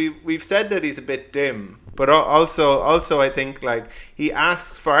think like we've said that he's a bit dim, but also I think like he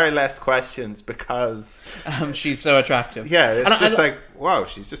asks far less questions because she's so attractive. Yeah, it's just like, wow,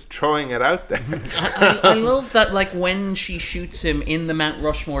 she's just throwing it out there. I love that, like, when she shoots him in the Mount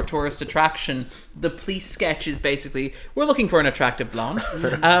Rushmore tourist attraction, the police sketch is basically, we're looking for an attractive blonde.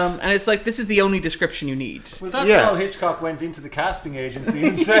 And it's like, this is the only description you need. Well, that's how Hitchcock went into the casting agency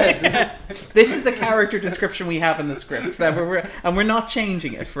and said, this is the character description we have in the script, and we're not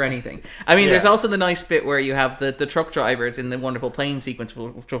changing it for anything. I mean, there's also the nice bit where you have the truck drivers in the wonderful plane sequence,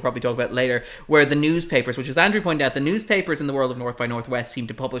 which we'll probably talk about later, where the newspapers, which as Andrew pointed out, the newspapers in the world of North by Northwest seem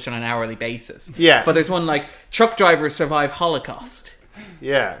to publish on an hourly basis. Yeah. But there's one like, truck drivers survive Holocaust.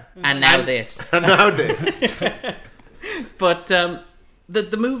 Yeah. And now this. And now this. But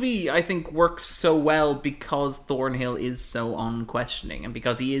the movie, I think, works so well because Thornhill is so unquestioning and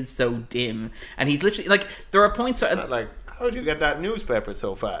because he is so dim. And he's literally, like, there are points... It's not like, how'd you get that newspaper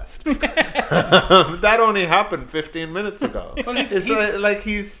so fast? That only happened 15 minutes ago. It's like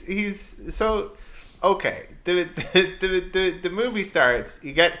he's so... Okay, the movie starts,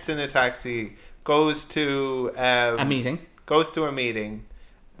 he gets in a taxi, goes to... a meeting. Goes to a meeting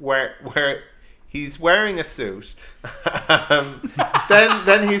where he's wearing a suit.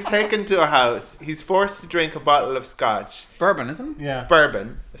 Then he's taken to a house. He's forced to drink a bottle of scotch. Bourbon, isn't it? yeah.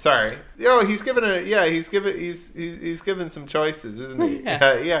 Bourbon. Sorry. He's given some choices, isn't he?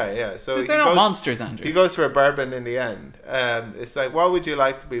 Yeah. So they're not monsters, Andrew. He goes for a bourbon in the end. It's like, what would you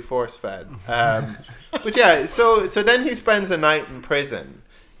like to be force fed? But yeah, so then he spends a night in prison.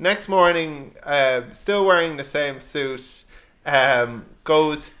 Next morning, still wearing the same suit,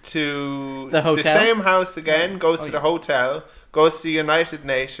 goes to the same house again, goes to the hotel, goes to the United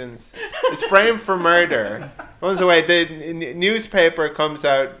Nations, is framed for murder, runs away. The newspaper comes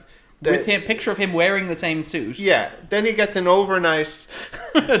out with a picture of him wearing the same suit. Yeah. Then he gets an overnight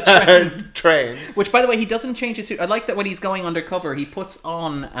train. Which, by the way, he doesn't change his suit. I like that when he's going undercover, he puts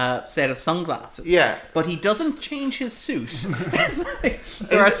on a set of sunglasses. Yeah. But he doesn't change his suit.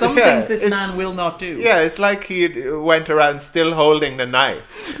 There are some things this man will not do. Yeah, it's like he went around still holding the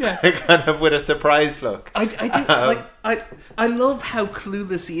knife. Yeah. Kind of with a surprised look. I do. I love how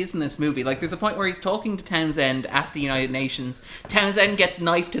clueless he is in this movie. Like, there's a point where he's talking to Townsend at the United Nations. Townsend gets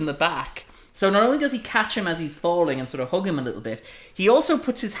knifed in the back. So not only does he catch him as he's falling and sort of hug him a little bit, he also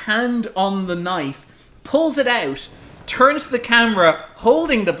puts his hand on the knife, pulls it out, turns to the camera,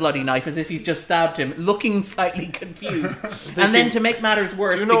 holding the bloody knife as if he's just stabbed him, looking slightly confused. And then to make matters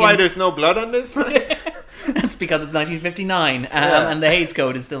worse... Do you know why there's no blood on this knife? That's because it's 1959 and the Hays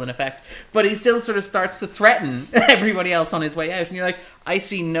Code is still in effect. But he still sort of starts to threaten everybody else on his way out. And you're like, I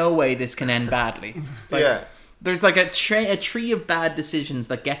see no way this can end badly. It's like, there's like a tree of bad decisions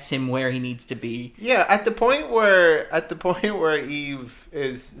that gets him where he needs to be. Yeah, at the point where Eve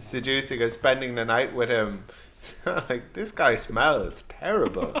is seducing and spending the night with him, like, this guy smells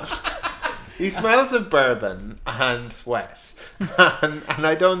terrible. He smells of bourbon and sweat, and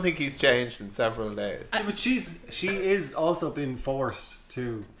I don't think he's changed in several days. But she is also been forced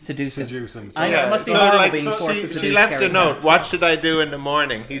to seduce him. So I know, it must be horrible being forced to seduce. She left a note. What should I do in the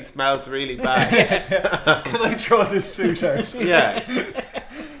morning? He smells really bad. Can I throw this suit out? Yeah.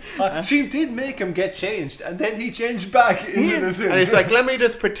 She did make him get changed, and then he changed back into the suit. And he's like, let me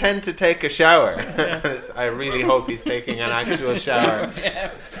just pretend to take a shower. I really hope he's taking an actual shower.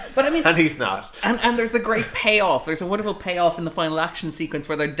 But I mean, and he's not. And there's the great payoff. There's a wonderful payoff in the final action sequence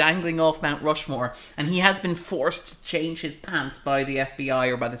where they're dangling off Mount Rushmore, and he has been forced to change his pants by the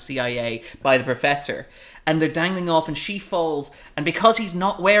FBI or by the CIA, by the professor. And they're dangling off and she falls, and because he's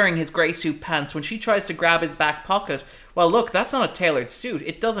not wearing his grey suit pants, when she tries to grab his back pocket, well, look, that's not a tailored suit.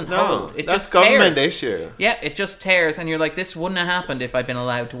 It doesn't hold. It that's just government tears. Issue. Yeah, it just tears, and you're like, this wouldn't have happened if I'd been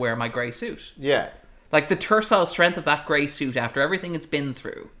allowed to wear my grey suit. Yeah. Like, the tensile strength of that grey suit after everything it's been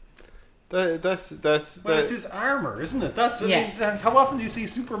through. That's it's his armor, isn't it? I mean, how often do you see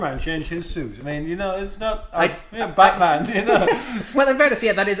Superman change his suit? I mean, it's not Batman. Well, in fairness,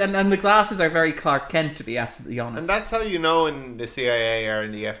 that is, and the glasses are very Clark Kent, to be absolutely honest. And that's how you know in the CIA or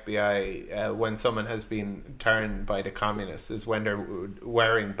in the FBI when someone has been turned by the communists is when they're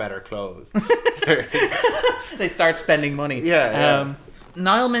wearing better clothes. They start spending money. Yeah.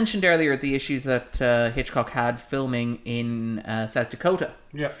 Niall mentioned earlier the issues that Hitchcock had filming in South Dakota.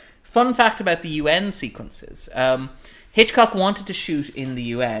 Yeah. Fun fact about the UN sequences. Hitchcock wanted to shoot in the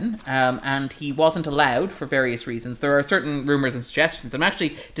UN, and he wasn't allowed for various reasons. There are certain rumours and suggestions. I'm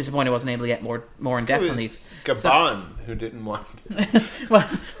actually disappointed I wasn't able to get more in depth on these. Gabon, who didn't want.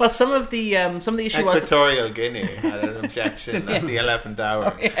 well, some of the issue was Equatorial Guinea had an objection at the 11th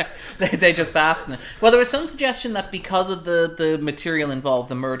hour. Oh, yeah. They just basked in it. Well, there was some suggestion that because of the material involved,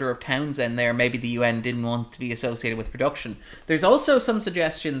 the murder of Townsend there, maybe the UN didn't want to be associated with production. There's also some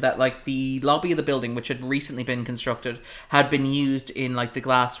suggestion that, like, the lobby of the building, which had recently been constructed, had been used in like The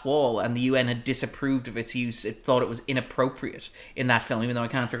Glass Wall, and the UN had disapproved of its use. It thought it was inappropriate in that film, even though I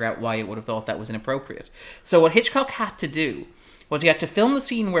can't figure out why it would have thought that was inappropriate. So what Hitchcock had to do was he had to film the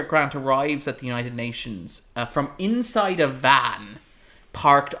scene where Grant arrives at the United Nations from inside a van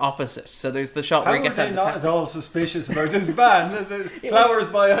parked opposite. So there's the shot where he gets out of the not at all suspicious about this van? Flowers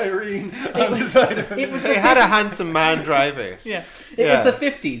by Irene on the side of it. They had a handsome man drive it. Yeah. It was the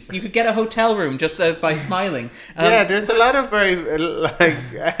 50s. You could get a hotel room just by smiling. There's a lot of very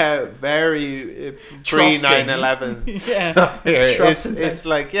pre 9/11 stuff here. It's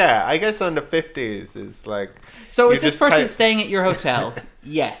like, I guess on the 50s it's like. So is this person staying at your hotel?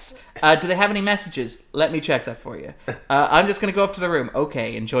 Yes. Do they have any messages? Let me check that for you. I'm just going to go up to the room.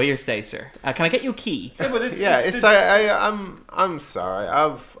 Okay, enjoy your stay, sir. Can I get you a key? I'm sorry.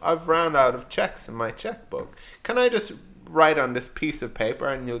 I've run out of checks in my checkbook. Can I just write on this piece of paper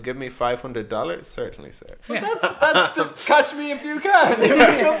and you'll give me $500? Certainly, sir. Yeah. That's the catch me if you can.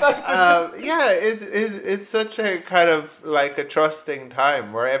 It's such a kind of like a trusting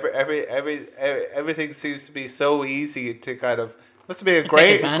time where everything seems to be so easy to kind of. Must be a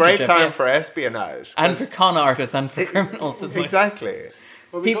great time for espionage and for con artists and for criminals. Exactly.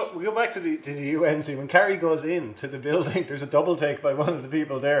 Well, we go back to the UN scene. When Carrie goes into the building, there's a double take by one of the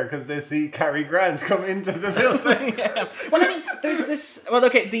people there because they see Cary Grant come into the building. Well, I mean, there's this. Well,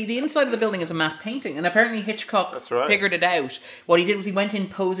 okay, the inside of the building is a matte painting, and apparently Hitchcock figured it out. What he did was he went in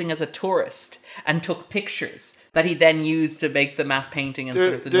posing as a tourist and took pictures that he then used to make the matte painting and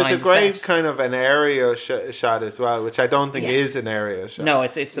sort of the design. There's a great kind of an aerial shot as well, which I don't think is an aerial shot. No,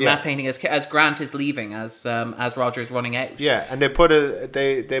 it's a matte painting as Grant is leaving, as Roger's running out. Yeah, and they put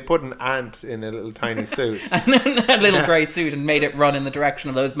an ant in a little tiny suit, and then a little grey suit, and made it run in the direction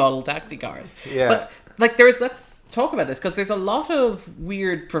of those model taxi cars. Yeah, but like let's talk about this, because there's a lot of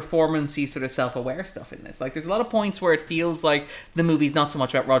weird performance-y sort of self-aware stuff in this. Like, there's a lot of points where it feels like the movie's not so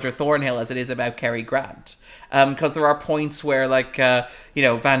much about Roger Thornhill as it is about Cary Grant. Because there are points where, like,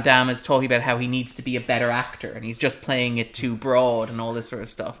 Van Damme is talking about how he needs to be a better actor, and he's just playing it too broad and all this sort of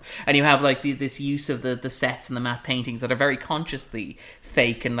stuff. And you have, like, this use of the sets and the matte paintings that are very consciously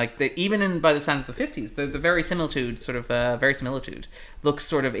fake, and, like, even by the standards of the 50s, the verisimilitude looks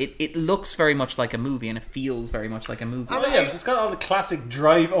sort of, it looks very much like a movie, and it feels very much like a movie. Oh, yeah, it's got all the classic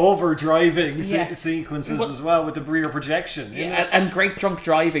driving sequences as well, with the rear projection. Yeah, and great drunk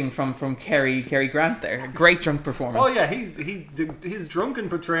driving from Cary Grant there. Great drunk performance. Oh yeah, his drunken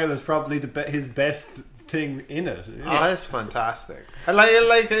portrayal is probably his best thing in it. Yeah. Oh, that's fantastic. I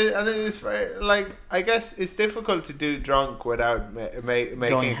like it, and it's very, like, I guess it's difficult to do drunk without making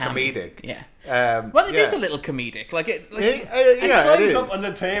it comedic. Yeah. Well, it is a little comedic. It climbs up on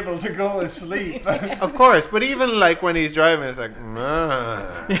the table to go and sleep. Of course, but even like when he's driving, it's like,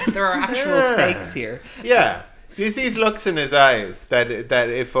 there are actual stakes here. Yeah. There's these looks in his eyes that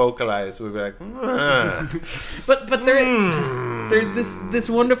if vocalized would be like, but there's this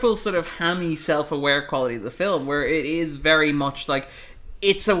wonderful sort of hammy self-aware quality of the film where it is very much like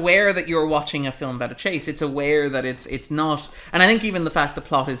it's aware that you're watching a film about a chase. It's aware that it's not, and I think even the fact the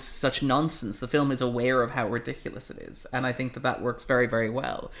plot is such nonsense, the film is aware of how ridiculous it is, and I think that works very, very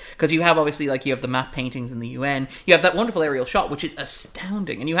well. Because you have, obviously, like, you have the matte paintings in the UN, you have that wonderful aerial shot, which is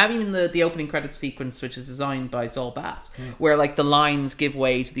astounding, and you have even the opening credits sequence, which is designed by Saul Bass, where, like, the lines give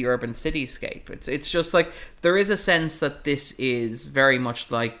way to the urban cityscape. It's just, like, there is a sense that this is very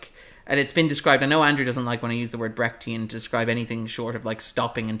much like, and it's been described, I know Andrew doesn't like when I use the word Brechtian to describe anything short of, like,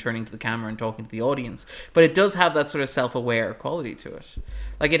 stopping and turning to the camera and talking to the audience, but it does have that sort of self-aware quality to it.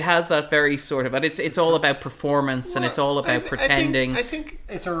 Like, it has that very sort of, but it's all about performance, and it's all about pretending. I think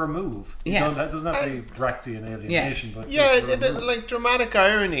it's a remove. That doesn't have to be Brechtian alienation, but like, dramatic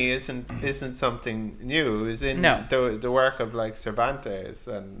irony isn't something new. It was in the work of, like, Cervantes,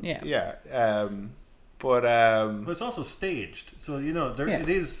 and but it's also staged, so it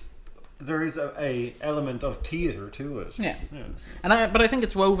is. There is a element of theatre to it. Yeah. But I think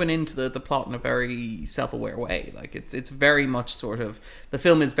it's woven into the plot in a very self-aware way. Like, it's very much sort of, the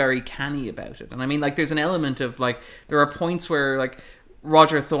film is very canny about it. And I mean, like, there's an element of, like, there are points where, like,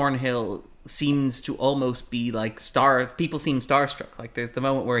 Roger Thornhill seems to almost be like people seem starstruck. Like, there's the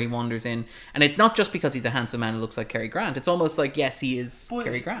moment where he wanders in, and it's not just because he's a handsome man who looks like Cary Grant. It's almost like, yes, he is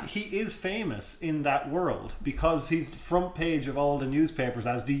Cary Grant. He is famous in that world because he's front page of all the newspapers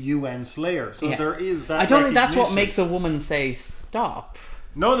as the UN Slayer. So there is that. I don't think that's what makes a woman say stop.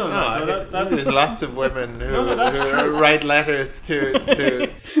 No, there's lots of women who, that's who true. write letters to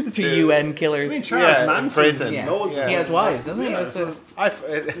To UN killers. I mean, Charles in Manson. prison. Yeah. knows He has wives, doesn't he? Yeah, That's a-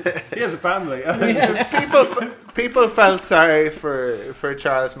 He has a family. people felt sorry for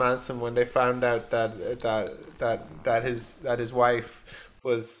Charles Manson when they found out that his wife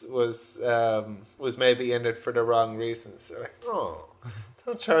was maybe in it for the wrong reasons. They're like, oh, I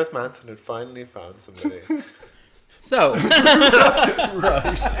thought Charles Manson had finally found somebody. So, Right.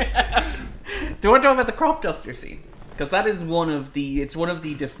 do you want to talk about the crop duster scene? Because that is one of the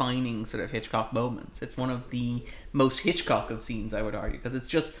defining sort of Hitchcock moments. It's one of the most Hitchcock of scenes, I would argue, because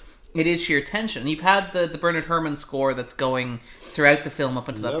it is sheer tension. You've had the Bernard Herrmann score that's going throughout the film up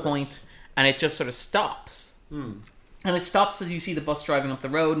until that point, and it just sort of stops. And it stops as you see the bus driving up the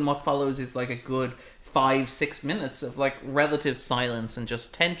road, and what follows is like a good 5-6 minutes of like relative silence and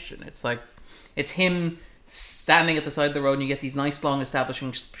just tension. It's like, it's him standing at the side of the road, and you get these nice long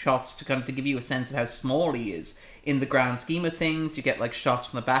establishing shots to kind of to give you a sense of how small he is in the grand scheme of things. You get like shots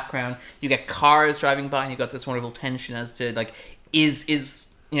from the background, you get cars driving by, and you got this wonderful tension as to like,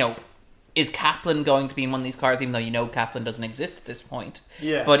 is Kaplan going to be in one of these cars, even though Kaplan doesn't exist at this point?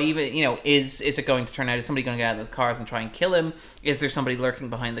 Yeah. But even, is it going to turn out, is somebody going to get out of those cars and try and kill him? Is there somebody lurking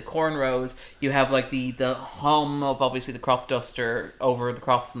behind the corn rows? You have like the hum of obviously the crop duster over the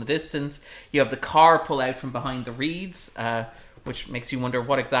crops in the distance. You have the car pull out from behind the reeds, which makes you wonder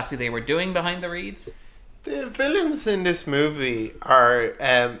what exactly they were doing behind the reeds. The villains in this movie are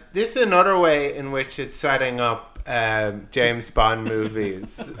this is another way in which it's setting up James Bond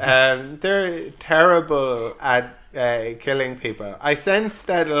movies. They're terrible at killing people. I sense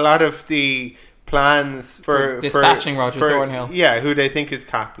that a lot of the plans for dispatching Roger Thornhill, who they think is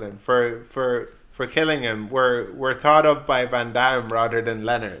Kaplan, for killing him were thought up by Van Damme rather than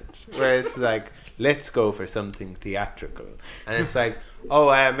Leonard. Whereas like, let's go for something theatrical, and it's like,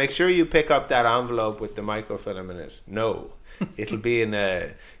 oh, make sure you pick up that envelope with the microfilm in it. No. It'll be in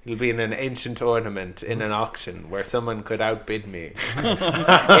an ancient ornament in an auction where someone could outbid me.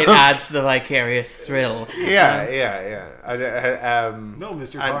 It adds to the vicarious thrill. Yeah. No,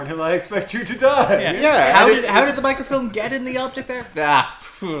 Mr. Thornhill, I expect you to die. Yeah. How did the microfilm get in the object there?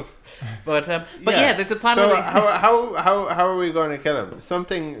 But there's a plan. So how are we going to kill him?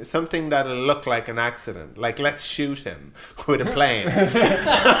 Something that'll look like an accident. Like, let's shoot him with a plane.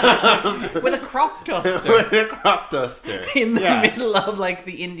 With a crop duster. With a crop duster. In the middle of like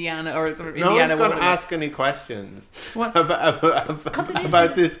the Indiana or sort of no Indiana. one's going to ask any questions What?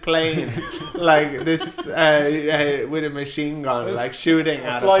 about this plane, like this with a machine gun, like shooting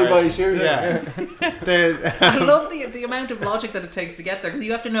at a fly-by person. shooting. Yeah. I love the amount of logic that it takes to get there, because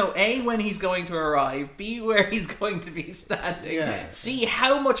you have to know A, when he's going to arrive, B, where he's going to be standing, C,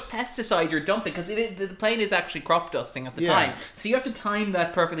 how much pesticide you're dumping, because the plane is actually crop dusting at the time, so you have to time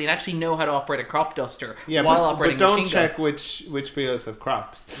that perfectly and actually know how to operate a crop duster while operating but a don't machine check gun. which fields have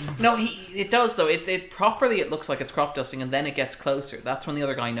crops. No, it does though. It properly, it looks like it's crop dusting, and then it gets closer. That's when the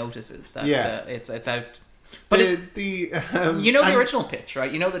other guy notices that it's out. But the original pitch, right?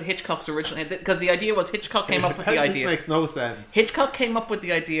 You know that Hitchcock's original, because the idea was Hitchcock came up with the idea. This makes no sense. Hitchcock came up with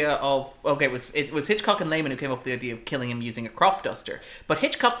the idea of it was Hitchcock and Lehman who came up with the idea of killing him using a crop duster. But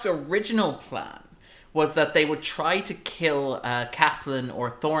Hitchcock's original plan was that they would try to kill Kaplan or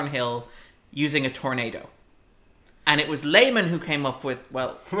Thornhill using a tornado. And it was Lehman who came up with,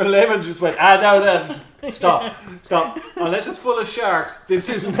 well, Lehman just went, no, stop. Unless it's full of sharks, this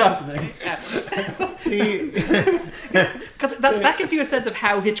isn't happening. Because that gives you a sense of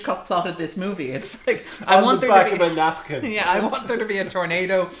how Hitchcock plotted this movie. It's like, I want the back of a napkin. Yeah, I want there to be a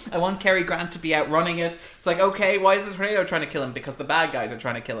tornado. I want Cary Grant to be out running it. It's like, okay, why is the tornado trying to kill him? Because the bad guys are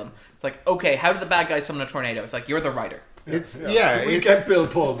trying to kill him. It's like, okay, how did the bad guys summon a tornado? It's like, you're the writer. We get Bill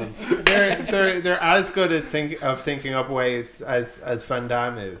Pullman. They're as good as thinking up ways as Van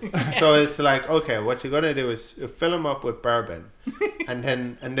Damme is. So it's like, okay, what you're gonna do is fill him up with bourbon, and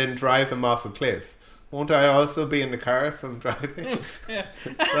then drive him off a cliff. Won't I also be in the car if I'm driving?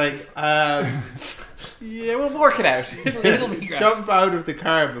 Like, yeah, we'll work it out. It'll be great. Jump out of the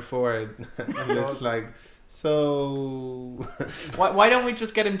car before it, and it's like, so. Why don't we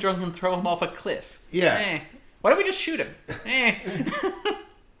just get him drunk and throw him off a cliff? Yeah. Why don't we just shoot him?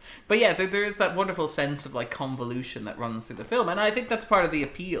 But yeah, there is that wonderful sense of like convolution that runs through the film, and I think that's part of the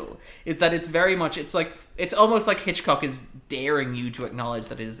appeal. Is that it's very much it's almost like Hitchcock is daring you to acknowledge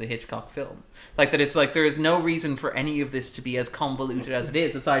that it is a Hitchcock film. Like that, it's like there is no reason for any of this to be as convoluted as it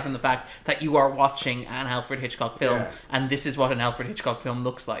is, aside from the fact that you are watching an Alfred Hitchcock film, and this is what an Alfred Hitchcock film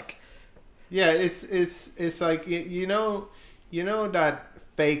looks like. Yeah, it's like you know that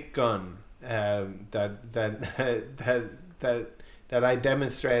fake gun that I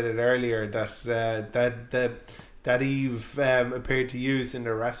demonstrated earlier that Eve appeared to use in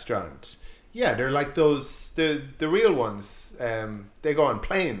the restaurant. Yeah, they're like those the real ones. They go on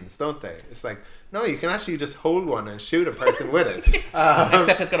planes, don't they? It's like, no, you can actually just hold one and shoot a person with it.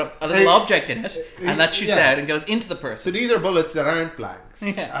 Except it's got a little object in it, and that shoots out and goes into the person. So these are bullets that aren't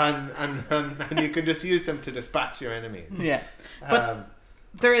blanks, and you can just use them to dispatch your enemies. Yeah, but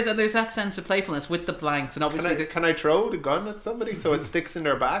there's that sense of playfulness with the blanks, and obviously can I throw the gun at somebody so it sticks in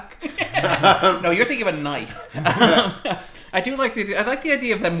their back? No, you're thinking of a knife. I like the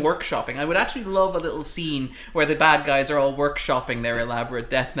idea of them workshopping. I would actually love a little scene where the bad guys are all workshopping their elaborate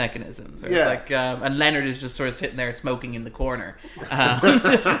death mechanisms. It's like, and Leonard is just sort of sitting there smoking in the corner,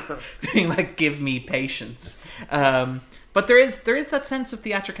 being like, "Give me patience." But there is that sense of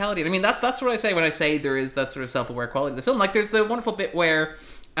theatricality. I mean, that's what I say when I say there is that sort of self-aware quality of the film. Like, there's the wonderful bit where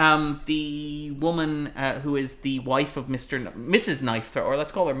the woman who is the wife of Mrs. Knife Thrower, or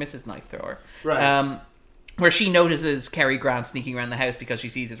let's call her Mrs. Knife Thrower, right? Where she notices Cary Grant sneaking around the house because she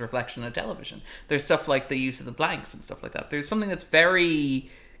sees his reflection on television. There's stuff like the use of the blanks and stuff like that. There's something that's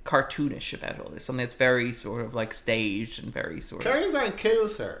very cartoonish about all this. Something that's very sort of like staged and very sort of... Cary Grant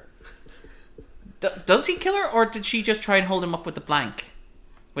kills her. Does he kill her, or did she just try and hold him up with the blank?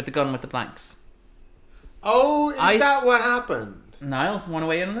 With the gun with the blanks? Oh, is that what happened? Niall, want to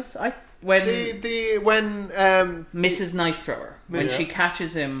weigh in on this? When Mrs. Knife Thrower, when she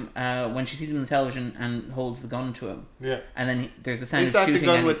catches him, when she sees him on the television and holds the gun to him, and then there's the sound of shooting. Is that the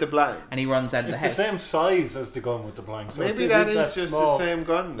gun with the blanks? And he runs out of the house. It's the same size as the gun with the blanks. So maybe that is just the same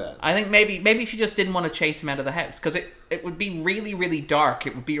gun then. I think maybe she just didn't want to chase him out of the house, because it would be really, really dark.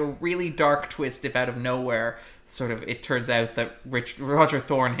 It would be a really dark twist if out of nowhere, sort of, it turns out that Roger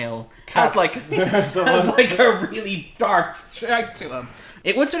Thornhill has like a really dark strike to him.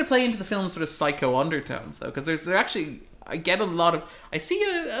 It would sort of play into the film's sort of psycho undertones, though, because I see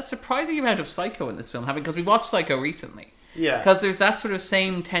a surprising amount of psycho in this film, because we watched Psycho recently. Yeah. Because there's that sort of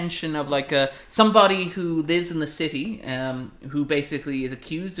same tension of like somebody who lives in the city, who basically is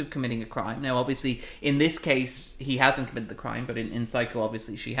accused of committing a crime. Now, obviously, in this case, he hasn't committed the crime, but in Psycho,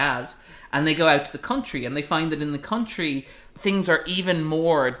 obviously, she has. And they go out to the country, and they find that in the country, things are even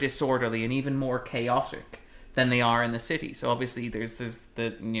more disorderly and even more chaotic than they are in the city. So obviously there's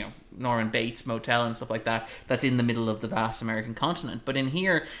the Norman Bates Motel and stuff like that that's in the middle of the vast American continent. But in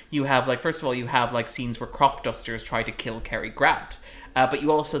here you have first of all you have scenes where crop dusters try to kill Cary Grant. But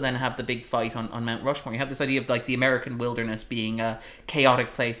you also then have the big fight on Mount Rushmore. You have this idea of the American wilderness being a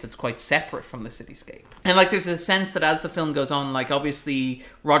chaotic place that's quite separate from the cityscape. And there's a sense that as the film goes on, obviously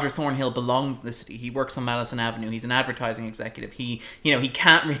Roger Thornhill belongs in the city. He works on Madison Avenue. He's an advertising executive. He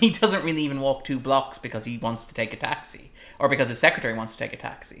doesn't really even walk 2 blocks because he wants to take a taxi, or because his secretary wants to take a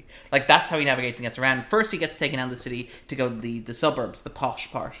taxi. That's how he navigates and gets around. First, he gets taken out of the city to go to the suburbs, the posh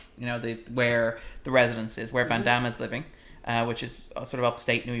part, where the residence is, where Van Damme is living. Which is sort of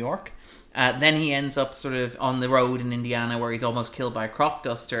upstate New York. Then he ends up sort of on the road in Indiana where he's almost killed by a crop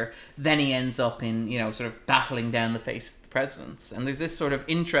duster. Then he ends up in, sort of battling down the face of the presidents. And there's this sort of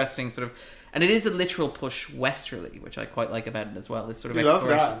interesting sort of... And it is a literal push westerly, which I quite like about it as well. This sort of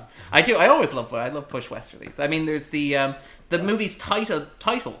exploration. Love that? I do. I always love push westerlies. I mean, there's the movie's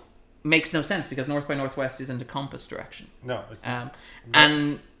title makes no sense because North by Northwest isn't a compass direction. No, it's not.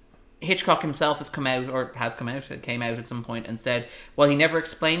 And Hitchcock himself came out at some point and said, well, he never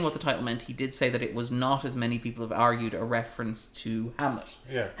explained what the title meant. He did say that it was not, as many people have argued, a reference to Hamlet.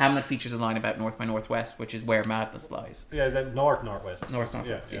 Yeah. Hamlet features a line about North by Northwest, which is where madness lies. Yeah, the northwest.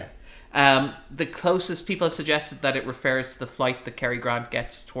 Northwest, yeah. The closest people have suggested that it refers to the flight that Cary Grant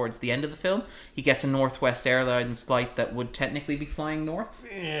gets towards the end of the film. He gets a Northwest Airlines flight that would technically be flying north.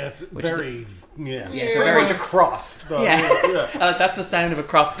 Yeah, it's very... It's very much across. That's the sound of a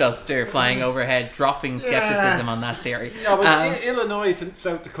crop duster flying overhead, dropping skepticism on that theory. Yeah, but Illinois to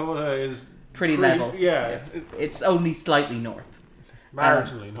South Dakota is pretty level. Yeah. It's only slightly north.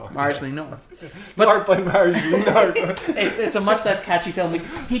 Marginally north. Marginally north. But north by marginally north. It's a much less catchy film.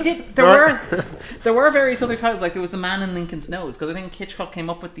 There were various other titles, there was The Man in Lincoln's Nose, because I think Hitchcock came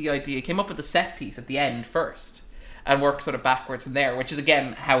up with the set piece at the end first, and worked sort of backwards from there, which is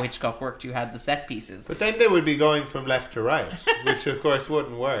again how Hitchcock worked. You had the set pieces, but then they would be going from left to right, which of course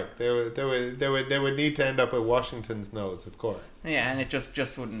wouldn't work. They would need to end up at Washington's nose, of course. Yeah, and it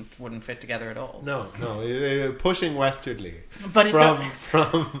just wouldn't fit together at all. No, pushing westwardly, but from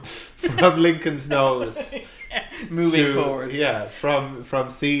Lincoln's nose. moving forward. Yeah, from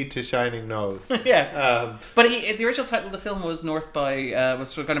sea to shining nose. Yeah. But the original title of the film was North by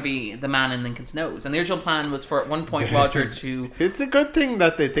was going to be The Man in Lincoln's Nose, and the original plan was for at one point Roger to. It's a good thing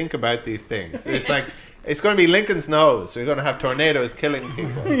that they think about these things. It's like it's going to be Lincoln's Nose. We're going to have tornadoes killing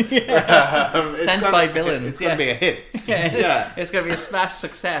people. Sent by villains. It's going to be a hit. Yeah. It's going to be a smash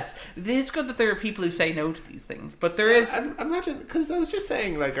success. It's good that there are people who say no to these things, but there is. Imagine, because I was just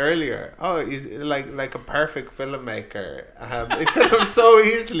saying like earlier, he's like a perfect filmmaker. It could have so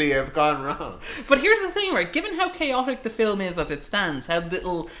easily have gone wrong. But here's the thing, right? Given how chaotic the film is as it stands, how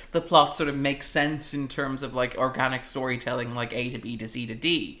little the plot sort of makes sense in terms of like organic storytelling, like A to B to C to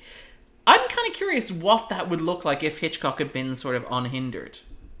D, I'm kind of curious what that would look like if Hitchcock had been sort of unhindered.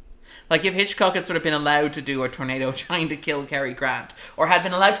 Like if Hitchcock had sort of been allowed to do a tornado trying to kill Cary Grant, or had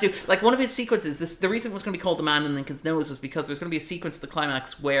been allowed to do, like one of his sequences, the reason it was going to be called The Man in Lincoln's Nose was because there's going to be a sequence at the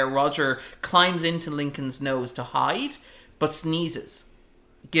climax where Roger climbs into Lincoln's nose to hide, but sneezes,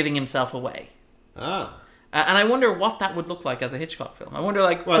 giving himself away. Ah. And I wonder what that would look like as a Hitchcock film. I wonder,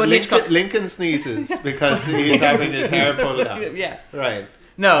 like, Lincoln sneezes because he's having his hair pulled out. Yeah. Right.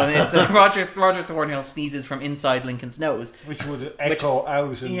 No, it's, Roger Thornhill sneezes from inside Lincoln's nose, which would echo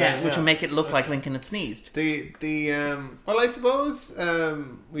out. And which would make it look like Lincoln had sneezed. Well, I suppose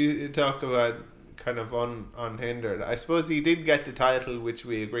we talk about kind of unhindered. I suppose he did get the title, which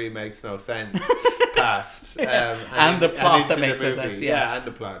we agree makes no sense, passed. And the plot that makes no sense. Yeah, and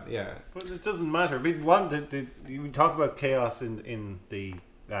the plot. Yeah, but it doesn't matter. We talk about chaos in the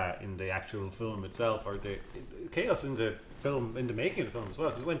actual film itself, or the chaos in the film, in the making of the film as well,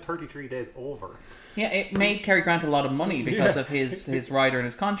 because it went 33 days over. Yeah, it made Cary Grant a lot of money because of his rider and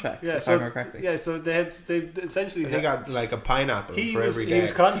his contract. Yeah, if I remember correctly. Yeah, so they essentially he got like a pineapple for every day. He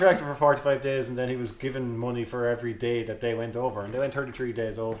was contracted for 45 days, and then he was given money for every day that they went over, and they went 33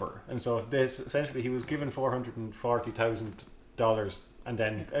 days over. And so essentially he was given $440,000, and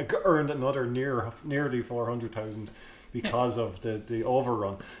then earned another nearly $400,000 because of the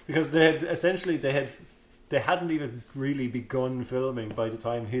overrun, because they hadn't even really begun filming by the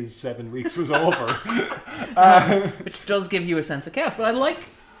time his 7 weeks was over. Which does give you a sense of chaos. But I like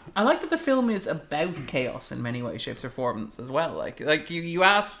that the film is about chaos in many ways, shapes, or forms as well. Like you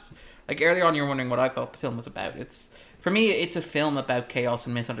asked, like earlier on, you were wondering what I thought the film was about. For me, it's a film about chaos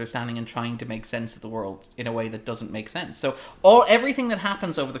and misunderstanding and trying to make sense of the world in a way that doesn't make sense. So everything that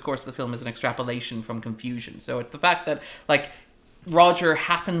happens over the course of the film is an extrapolation from confusion. So it's the fact that, like, Roger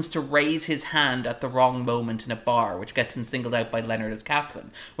happens to raise his hand at the wrong moment in a bar, which gets him singled out by Leonard as Kaplan,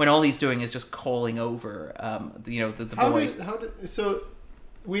 when all he's doing is just calling over, the boy. So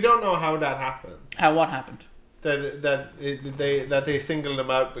we don't know how that happens. What happened? That they singled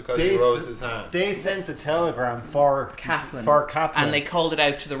him out because he rose his hand. They sent a telegram for Kaplan, and they called it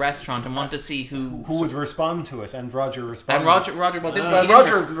out to the restaurant and wanted to see who would respond to it. And Roger responded. And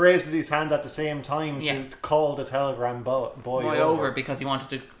Roger raised his hand at the same time to call the telegram boy over because he wanted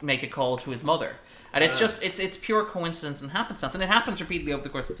to make a call to his mother. And it's just, it's pure coincidence and happenstance. And it happens repeatedly over the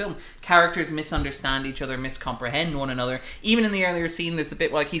course of the film. Characters misunderstand each other, miscomprehend one another. Even in the earlier scene, there's the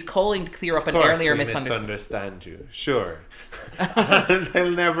bit like he's calling to clear up an earlier misunderstanding. Misunderstand you, sure.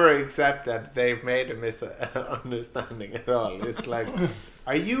 They'll never accept that they've made a misunderstanding at all. It's like,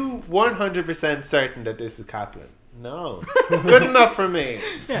 are you 100% certain that this is Kaplan? No. Good enough for me.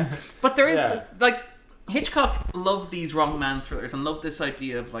 Yeah. But there is, Hitchcock loved these wrong man thrillers and loved this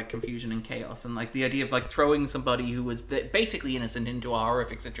idea of like confusion and chaos, and like the idea of like throwing somebody who was basically innocent into a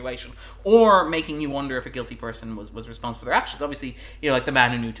horrific situation, or making you wonder if a guilty person was responsible for their actions. Obviously, like The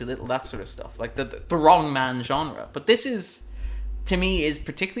Man Who Knew Too Little, that sort of stuff, like the wrong man genre. But this is, to me, is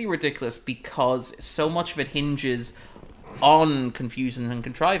particularly ridiculous because so much of it hinges on confusion and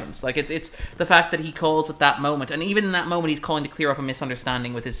contrivance. Like it's the fact that he calls at that moment, and even in that moment he's calling to clear up a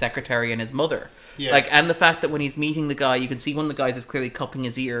misunderstanding with his secretary and his mother. Yeah. Like, and the fact that when he's meeting the guy, you can see one of the guys is clearly cupping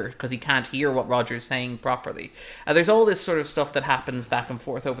his ear because he can't hear what Roger's saying properly. And there's all this sort of stuff that happens back and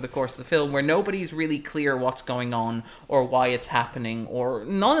forth over the course of the film where nobody's really clear what's going on or why it's happening, or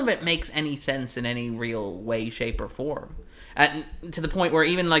none of it makes any sense in any real way, shape, or form. And to the point where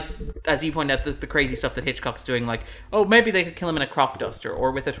even, like, as you point out, the crazy stuff that Hitchcock's doing, like, oh, maybe they could kill him in a crop duster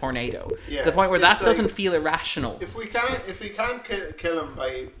or with a tornado. Yeah, to the point where that doesn't feel irrational. If we can't kill him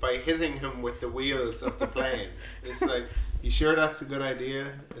by hitting him with the wheels of the plane, it's like, You sure that's a good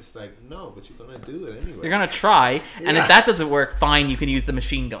idea? It's like, no, but you're gonna do it anyway. You're gonna try, and if that doesn't work, fine, you can use the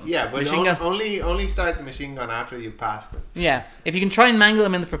machine gun. Yeah, but only start the machine gun after you've passed them. Yeah, if you can try and mangle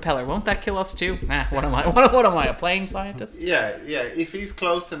him in the propeller, won't that kill us too? What am I? What am I? A plane scientist? Yeah. If he's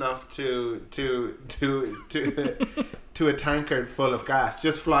close enough to a tankard full of gas,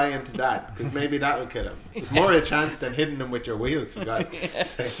 just fly into that, because maybe that will kill him. It's more a chance than hitting him with your wheels, for God's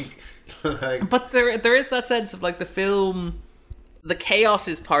sake. But there is that sense of like the film, the chaos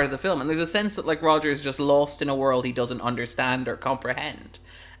is part of the film, and there's a sense that like Roger is just lost in a world he doesn't understand or comprehend,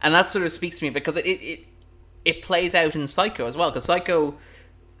 and that sort of speaks to me because it plays out in Psycho as well, because Psycho,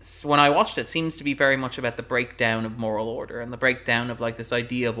 when I watched it, seems to be very much about the breakdown of moral order and the breakdown of like this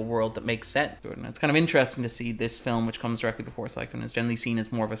idea of a world that makes sense. And it's kind of interesting to see this film, which comes directly before Psycho and is generally seen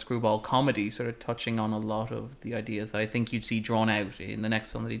as more of a screwball comedy, sort of touching on a lot of the ideas that I think you'd see drawn out in the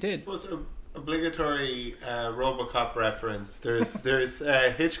next film that he did. It was an obligatory RoboCop reference. There's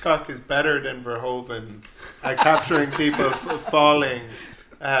Hitchcock is better than Verhoeven at capturing people falling.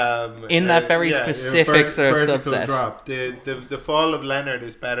 In that very specific sort of vertical subset. Drop. The fall of Leonard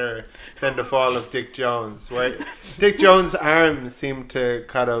is better than the fall of Dick Jones. Where Dick Jones' arms seem to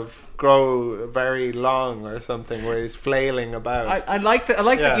kind of grow very long or something, where he's flailing about. I like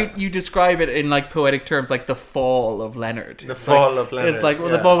that you describe it in like poetic terms, like the fall of Leonard. The fall of Leonard. It's like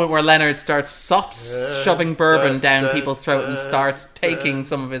the moment where Leonard stops shoving bourbon down people's throat and starts taking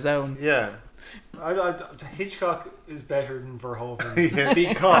some of his own. Yeah. Hitchcock is better than Verhoeven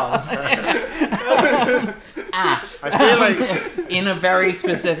because I feel like in a very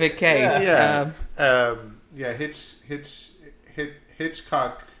specific case.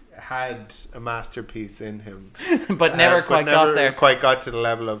 Hitchcock had a masterpiece in him, but never quite got to the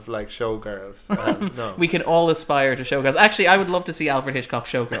level of like Showgirls. No, we can all aspire to Showgirls. Actually, I would love to see Alfred Hitchcock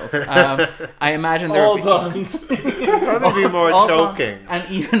Showgirls. I imagine there would probably be more choking and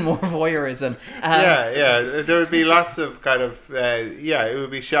even more voyeurism. There would be lots of kind of it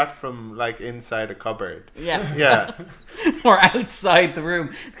would be shot from like inside a cupboard. Or outside the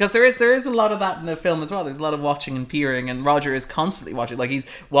room, because there is a lot of that in the film as well. There's a lot of watching and peering, and Roger is constantly watching. Like he's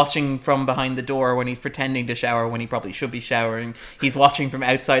watching from behind the door when he's pretending to shower when he probably should be showering. He's watching from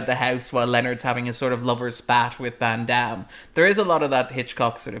outside the house while Leonard's having his sort of lover's spat with Van Damme. There is a lot of that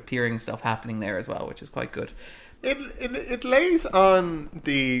Hitchcock sort of peering stuff happening there as well, which is quite good. It lays on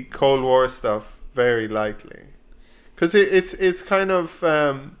the Cold War stuff very lightly, because it's kind of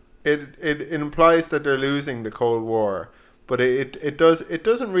it implies that they're losing the Cold War. But it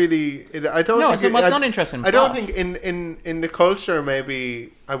doesn't really. I don't. No, think it's not interesting. I don't think in the culture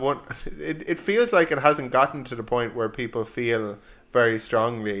maybe I want. It feels like it hasn't gotten to the point where people feel very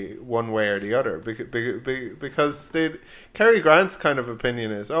strongly one way or the other, because Cary Grant's kind of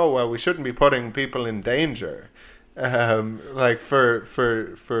opinion is, oh well, we shouldn't be putting people in danger, like for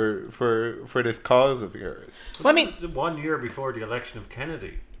this cause of yours. Well, I mean, 1 year before the election of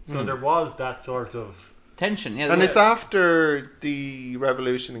Kennedy, so there was that sort of tension, and it's after the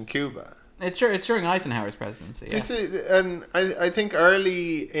revolution in Cuba. It's during Eisenhower's presidency. And I think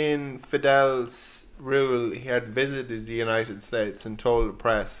early in Fidel's rule, he had visited the United States and told the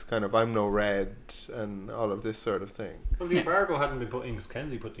press, kind of, I'm no red, and all of this sort of thing. Well, the embargo hadn't been put in because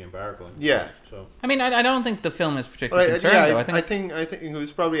Kennedy put the embargo in. So I mean, I don't think the film is particularly concerned, though. I think it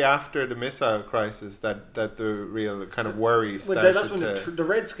was probably after the missile crisis that the real kind of worry started. Well, that's when the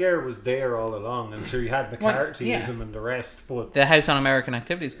Red Scare was there all along, and so you had McCarthyism and the rest. But the House On-American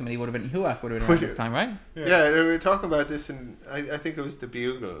Activities Committee would have been HUAC would have been around this time, right? Yeah, they were talking about this, and I think it was the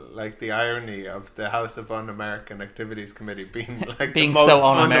Bugle, like the irony of the House of Un-American Activities Committee being like being the most so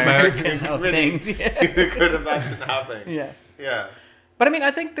un-American committee things. you could imagine having. Yeah. But I mean,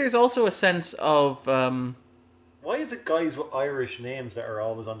 I think there's also a sense of why is it guys with Irish names that are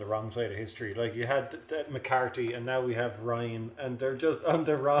always on the wrong side of history? Like you had McCarthy, and now we have Ryan, and they're just on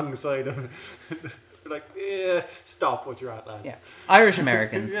the wrong side of. Like, stop what you're at, lads. Yeah, Irish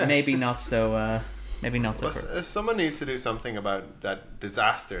Americans, maybe not so. Maybe not so. Someone needs to do something about that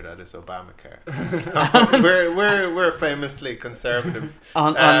disaster that is Obamacare. we're famously conservative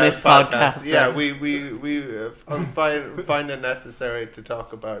on this podcast. Yeah, we find it necessary to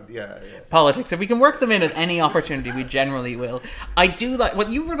talk about politics. If we can work them in at any opportunity, we generally will. I do like. Well,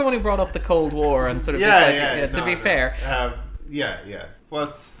 you were the one who brought up the Cold War and sort of. To be fair.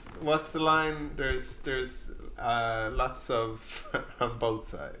 What's the line? There's lots of on both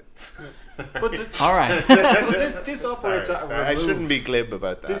sides. All right. This operates at a remove. I shouldn't be glib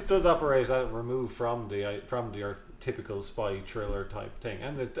about that. This does operate at a remove from the typical spy thriller type thing,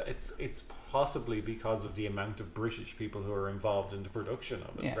 and it's possibly because of the amount of British people who are involved in the production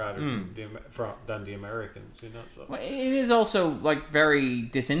of it, rather than the Americans, So well, it is also like very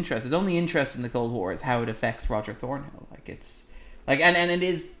disinterested. Its only interest in the Cold War is how it affects Roger Thornhill. Like it's like, and it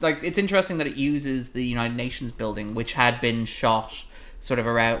is like, it's interesting that it uses the United Nations building, which had been shot sort of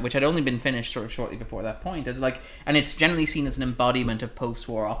around, which had only been finished sort of shortly before that point, as like, and it's generally seen as an embodiment of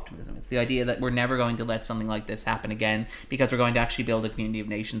post-war optimism. It's the idea that we're never going to let something like this happen again, because we're going to actually build a community of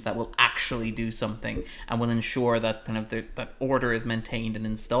nations that will actually do something and will ensure that kind of that order is maintained and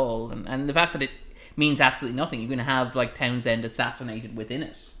installed. And the fact that it means absolutely nothing, you're going to have like Townsend assassinated within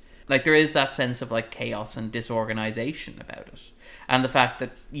it. Like, there is that sense of like chaos and disorganization about it. And the fact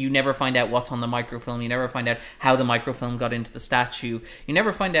that you never find out what's on the microfilm, you never find out how the microfilm got into the statue, you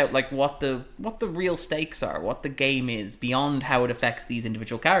never find out like what the real stakes are, what the game is, beyond how it affects these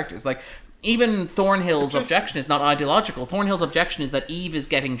individual characters. Like, even Thornhill's objection is not ideological. Thornhill's objection is that Eve is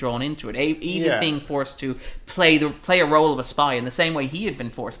getting drawn into it. Eve is being forced to play a role of a spy in the same way he had been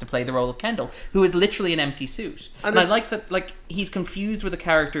forced to play the role of Kendall, who is literally an empty suit. And I like that, like, he's confused with a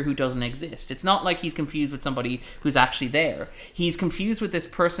character who doesn't exist. It's not like he's confused with somebody who's actually there. He's confused with this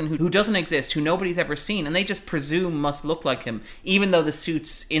person who doesn't exist, who nobody's ever seen, and they just presume must look like him, even though the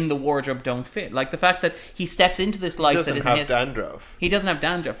suits in the wardrobe don't fit. Like, the fact that he steps into this life that isn't his... Dandruff. He doesn't have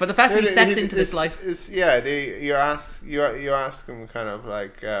dandruff. But the fact that he steps into this life... You ask him kind of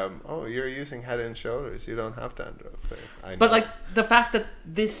like, oh, you're using Head and Shoulders, you don't have dandruff. But like, the fact that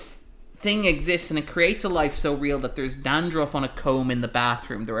this thing exists and it creates a life so real that there's dandruff on a comb in the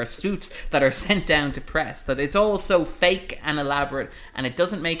bathroom, there are suits that are sent down to press, that it's all so fake and elaborate and it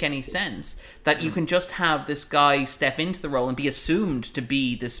doesn't make any sense, that you can just have this guy step into the role and be assumed to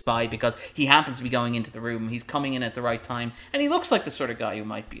be this spy because he happens to be going into the room, he's coming in at the right time, and he looks like the sort of guy who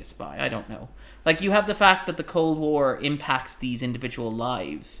might be a spy. I don't know. Like, you have the fact that the Cold War impacts these individual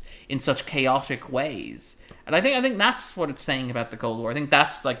lives in such chaotic ways. And I think that's what it's saying about the Cold War. I think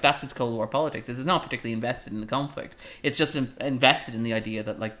that's its Cold War politics. It's not particularly invested in the conflict. It's just invested in the idea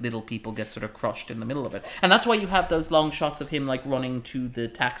that like little people get sort of crushed in the middle of it. And that's why you have those long shots of him like running to the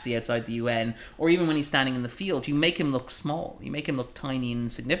taxi outside the UN, or even when he's standing in the field, you make him look small. You make him look tiny and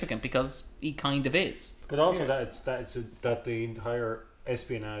insignificant because he kind of is. But also that the entire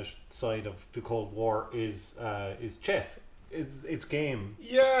espionage side of the Cold War is chess. It's game.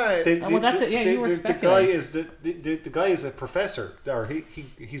 Yeah. That's it. Yeah, you were speculating. The guy is a professor, or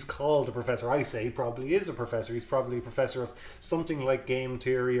he's called a professor. I say he probably is a professor. He's probably a professor of something like game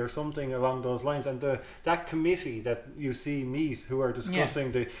theory or something along those lines. And that committee that you see meet, who are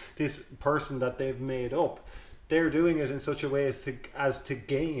discussing this person that they've made up, they're doing it in such a way as to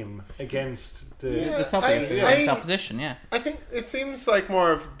game against the opposition. Yeah, I think it seems like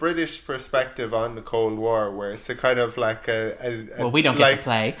more of British perspective on the Cold War, where it's a kind of like we don't get to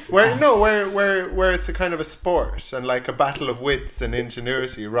play. Where it's a kind of a sport and like a battle of wits and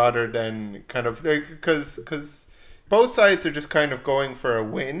ingenuity, rather than kind of because both sides are just kind of going for a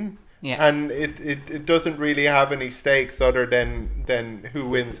win. Yeah. And it doesn't really have any stakes other than who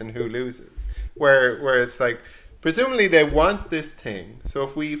wins and who loses. Where it's like, presumably they want this thing. So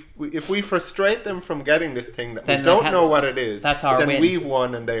if we frustrate them from getting this thing that we don't know what it is, that's our then win. We've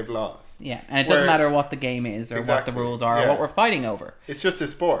won and they've lost. Yeah, and it doesn't matter what the game is or what the rules are or what we're fighting over. It's just a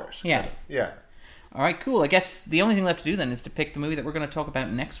sport. Yeah. Yeah. All right, cool. I guess the only thing left to do then is to pick the movie that we're going to talk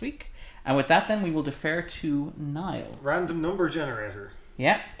about next week. And with that then, we will defer to Niall. Random number generator.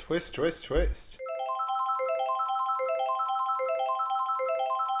 Yeah. Twist, twist, twist.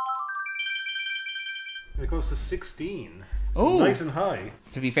 It goes to 16. So nice and high.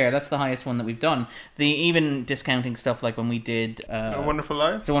 To be fair, that's the highest one that we've done. Even discounting stuff like when we did A Wonderful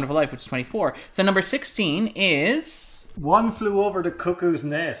Life? It's a Wonderful Life, which is 24. So number 16 is... One Flew Over the Cuckoo's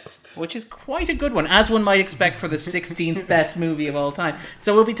Nest. Which is quite a good one, as one might expect for the 16th best movie of all time.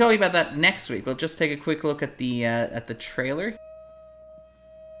 So we'll be talking about that next week. We'll just take a quick look at the trailer.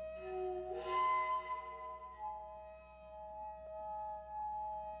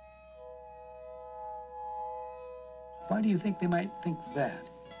 Why do you think they might think that?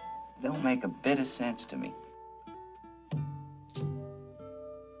 Don't make a bit of sense to me.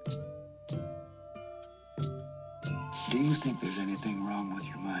 Do you think there's anything wrong with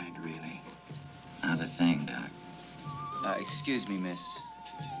your mind, really? Not a thing, Doc. Excuse me, miss.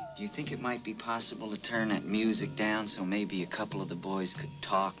 Do you think it might be possible to turn that music down so maybe a couple of the boys could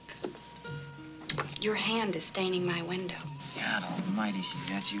talk? Your hand is staining my window. God almighty, she's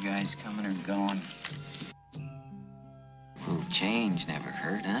got you guys coming or going. A little change never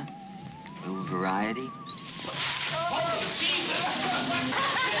hurt, huh? A little variety.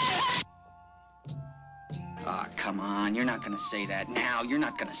 Oh, come on. You're not gonna say that now. You're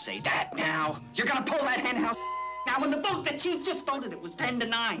not gonna say that now. You're gonna pull that hen house now in the vote. The chief just voted. It was 10-9.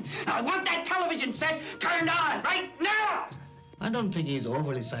 Now, I want that television set turned on right now. I don't think he's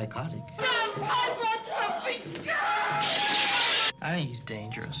overly psychotic. No, I want something done. I think he's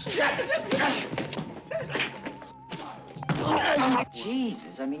dangerous.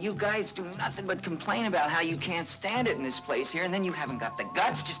 Jesus, I mean, you guys do nothing but complain about how you can't stand it in this place here, and then you haven't got the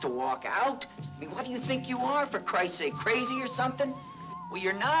guts just to walk out? I mean, what do you think you are, for Christ's sake, crazy or something? Well,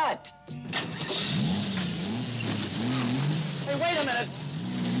 you're not. Hey, wait a minute.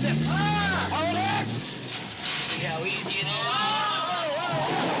 Hold it! See how easy it is?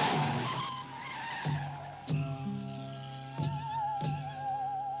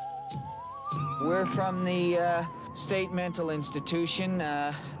 We're from the State Mental Institution.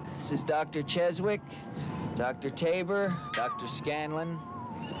 This is Dr. Cheswick, Dr. Tabor, Dr. Scanlon.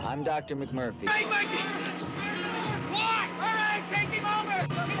 I'm Dr. McMurphy. Hey, Mikey! What? All right, take him over!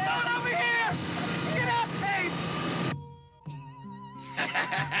 Get down over here! Get up, Tate!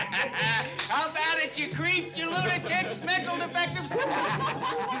 How about it, you creeps, you lunatics, mental defective?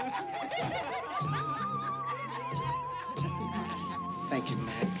 Thank you,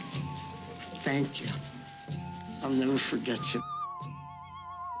 Mac. Thank you. I'll never forget you.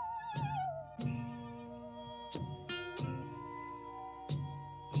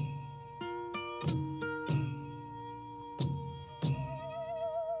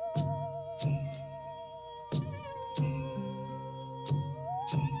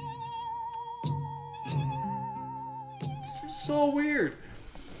 So weird.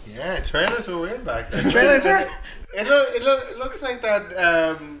 Yeah, trailers were weird back then. Trailers were. It looks like that.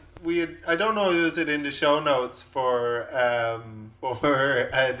 I don't know, is it in the show notes for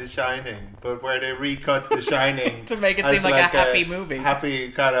The Shining, but where they recut The Shining to make it seem like a happy movie,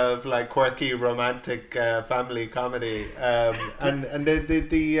 happy kind of like quirky romantic family comedy, and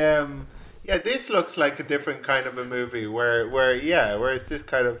this looks like a different kind of a movie where it's this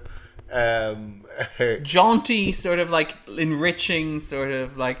kind of jaunty, sort of like enriching, sort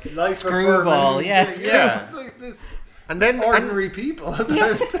of like Life screwball, affirming. screwball. It's like this and then ordinary people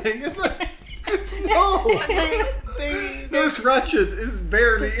thing. It's like no, Nurse Ratched is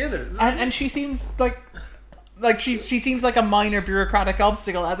barely in it, and she seems like she seems like a minor bureaucratic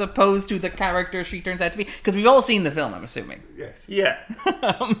obstacle as opposed to the character she turns out to be. Because we've all seen the film, I'm assuming. Yes. Yeah.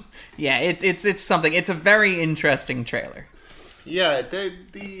 It's something. It's a very interesting trailer. Yeah,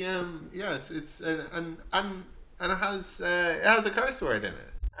 yes, it's and it has a curse word in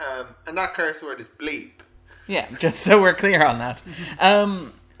it, and that curse word is bleep. Yeah, just so we're clear on that.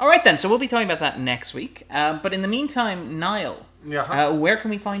 All right then, so we'll be talking about that next week. But in the meantime, Niall, where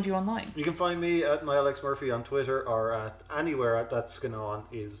can we find you online? You can find me at Niall X Murphy on Twitter, or at anywhere at that Scanon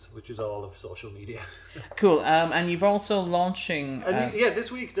is, which is all of social media. Cool. And you've also launching.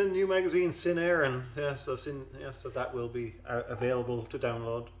 This week the new magazine Sin Aaron. So that will be available to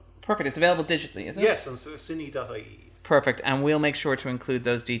download. Perfect. It's available digitally, isn't it? Yes, on cine.ie. Perfect, and we'll make sure to include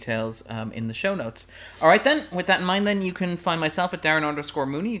those details in the show notes. All right then, with that in mind then, you can find myself at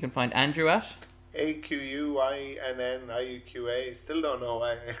Darren_Mooney. You can find Andrew at AQUINNIUQA. Still don't know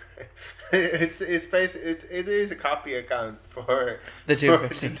why. It is a copy account for the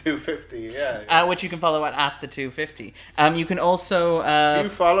 250. For the 250, yeah. Which you can follow at the 250. You can also if you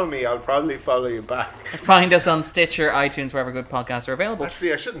follow me, I'll probably follow you back. Find us on Stitcher, iTunes, wherever good podcasts are available.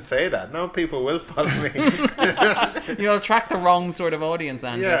 Actually, I shouldn't say that. Now people will follow me. You'll attract the wrong sort of audience,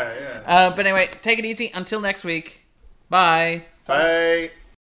 Andrew. Yeah. But anyway, take it easy. Until next week. Bye. Bye.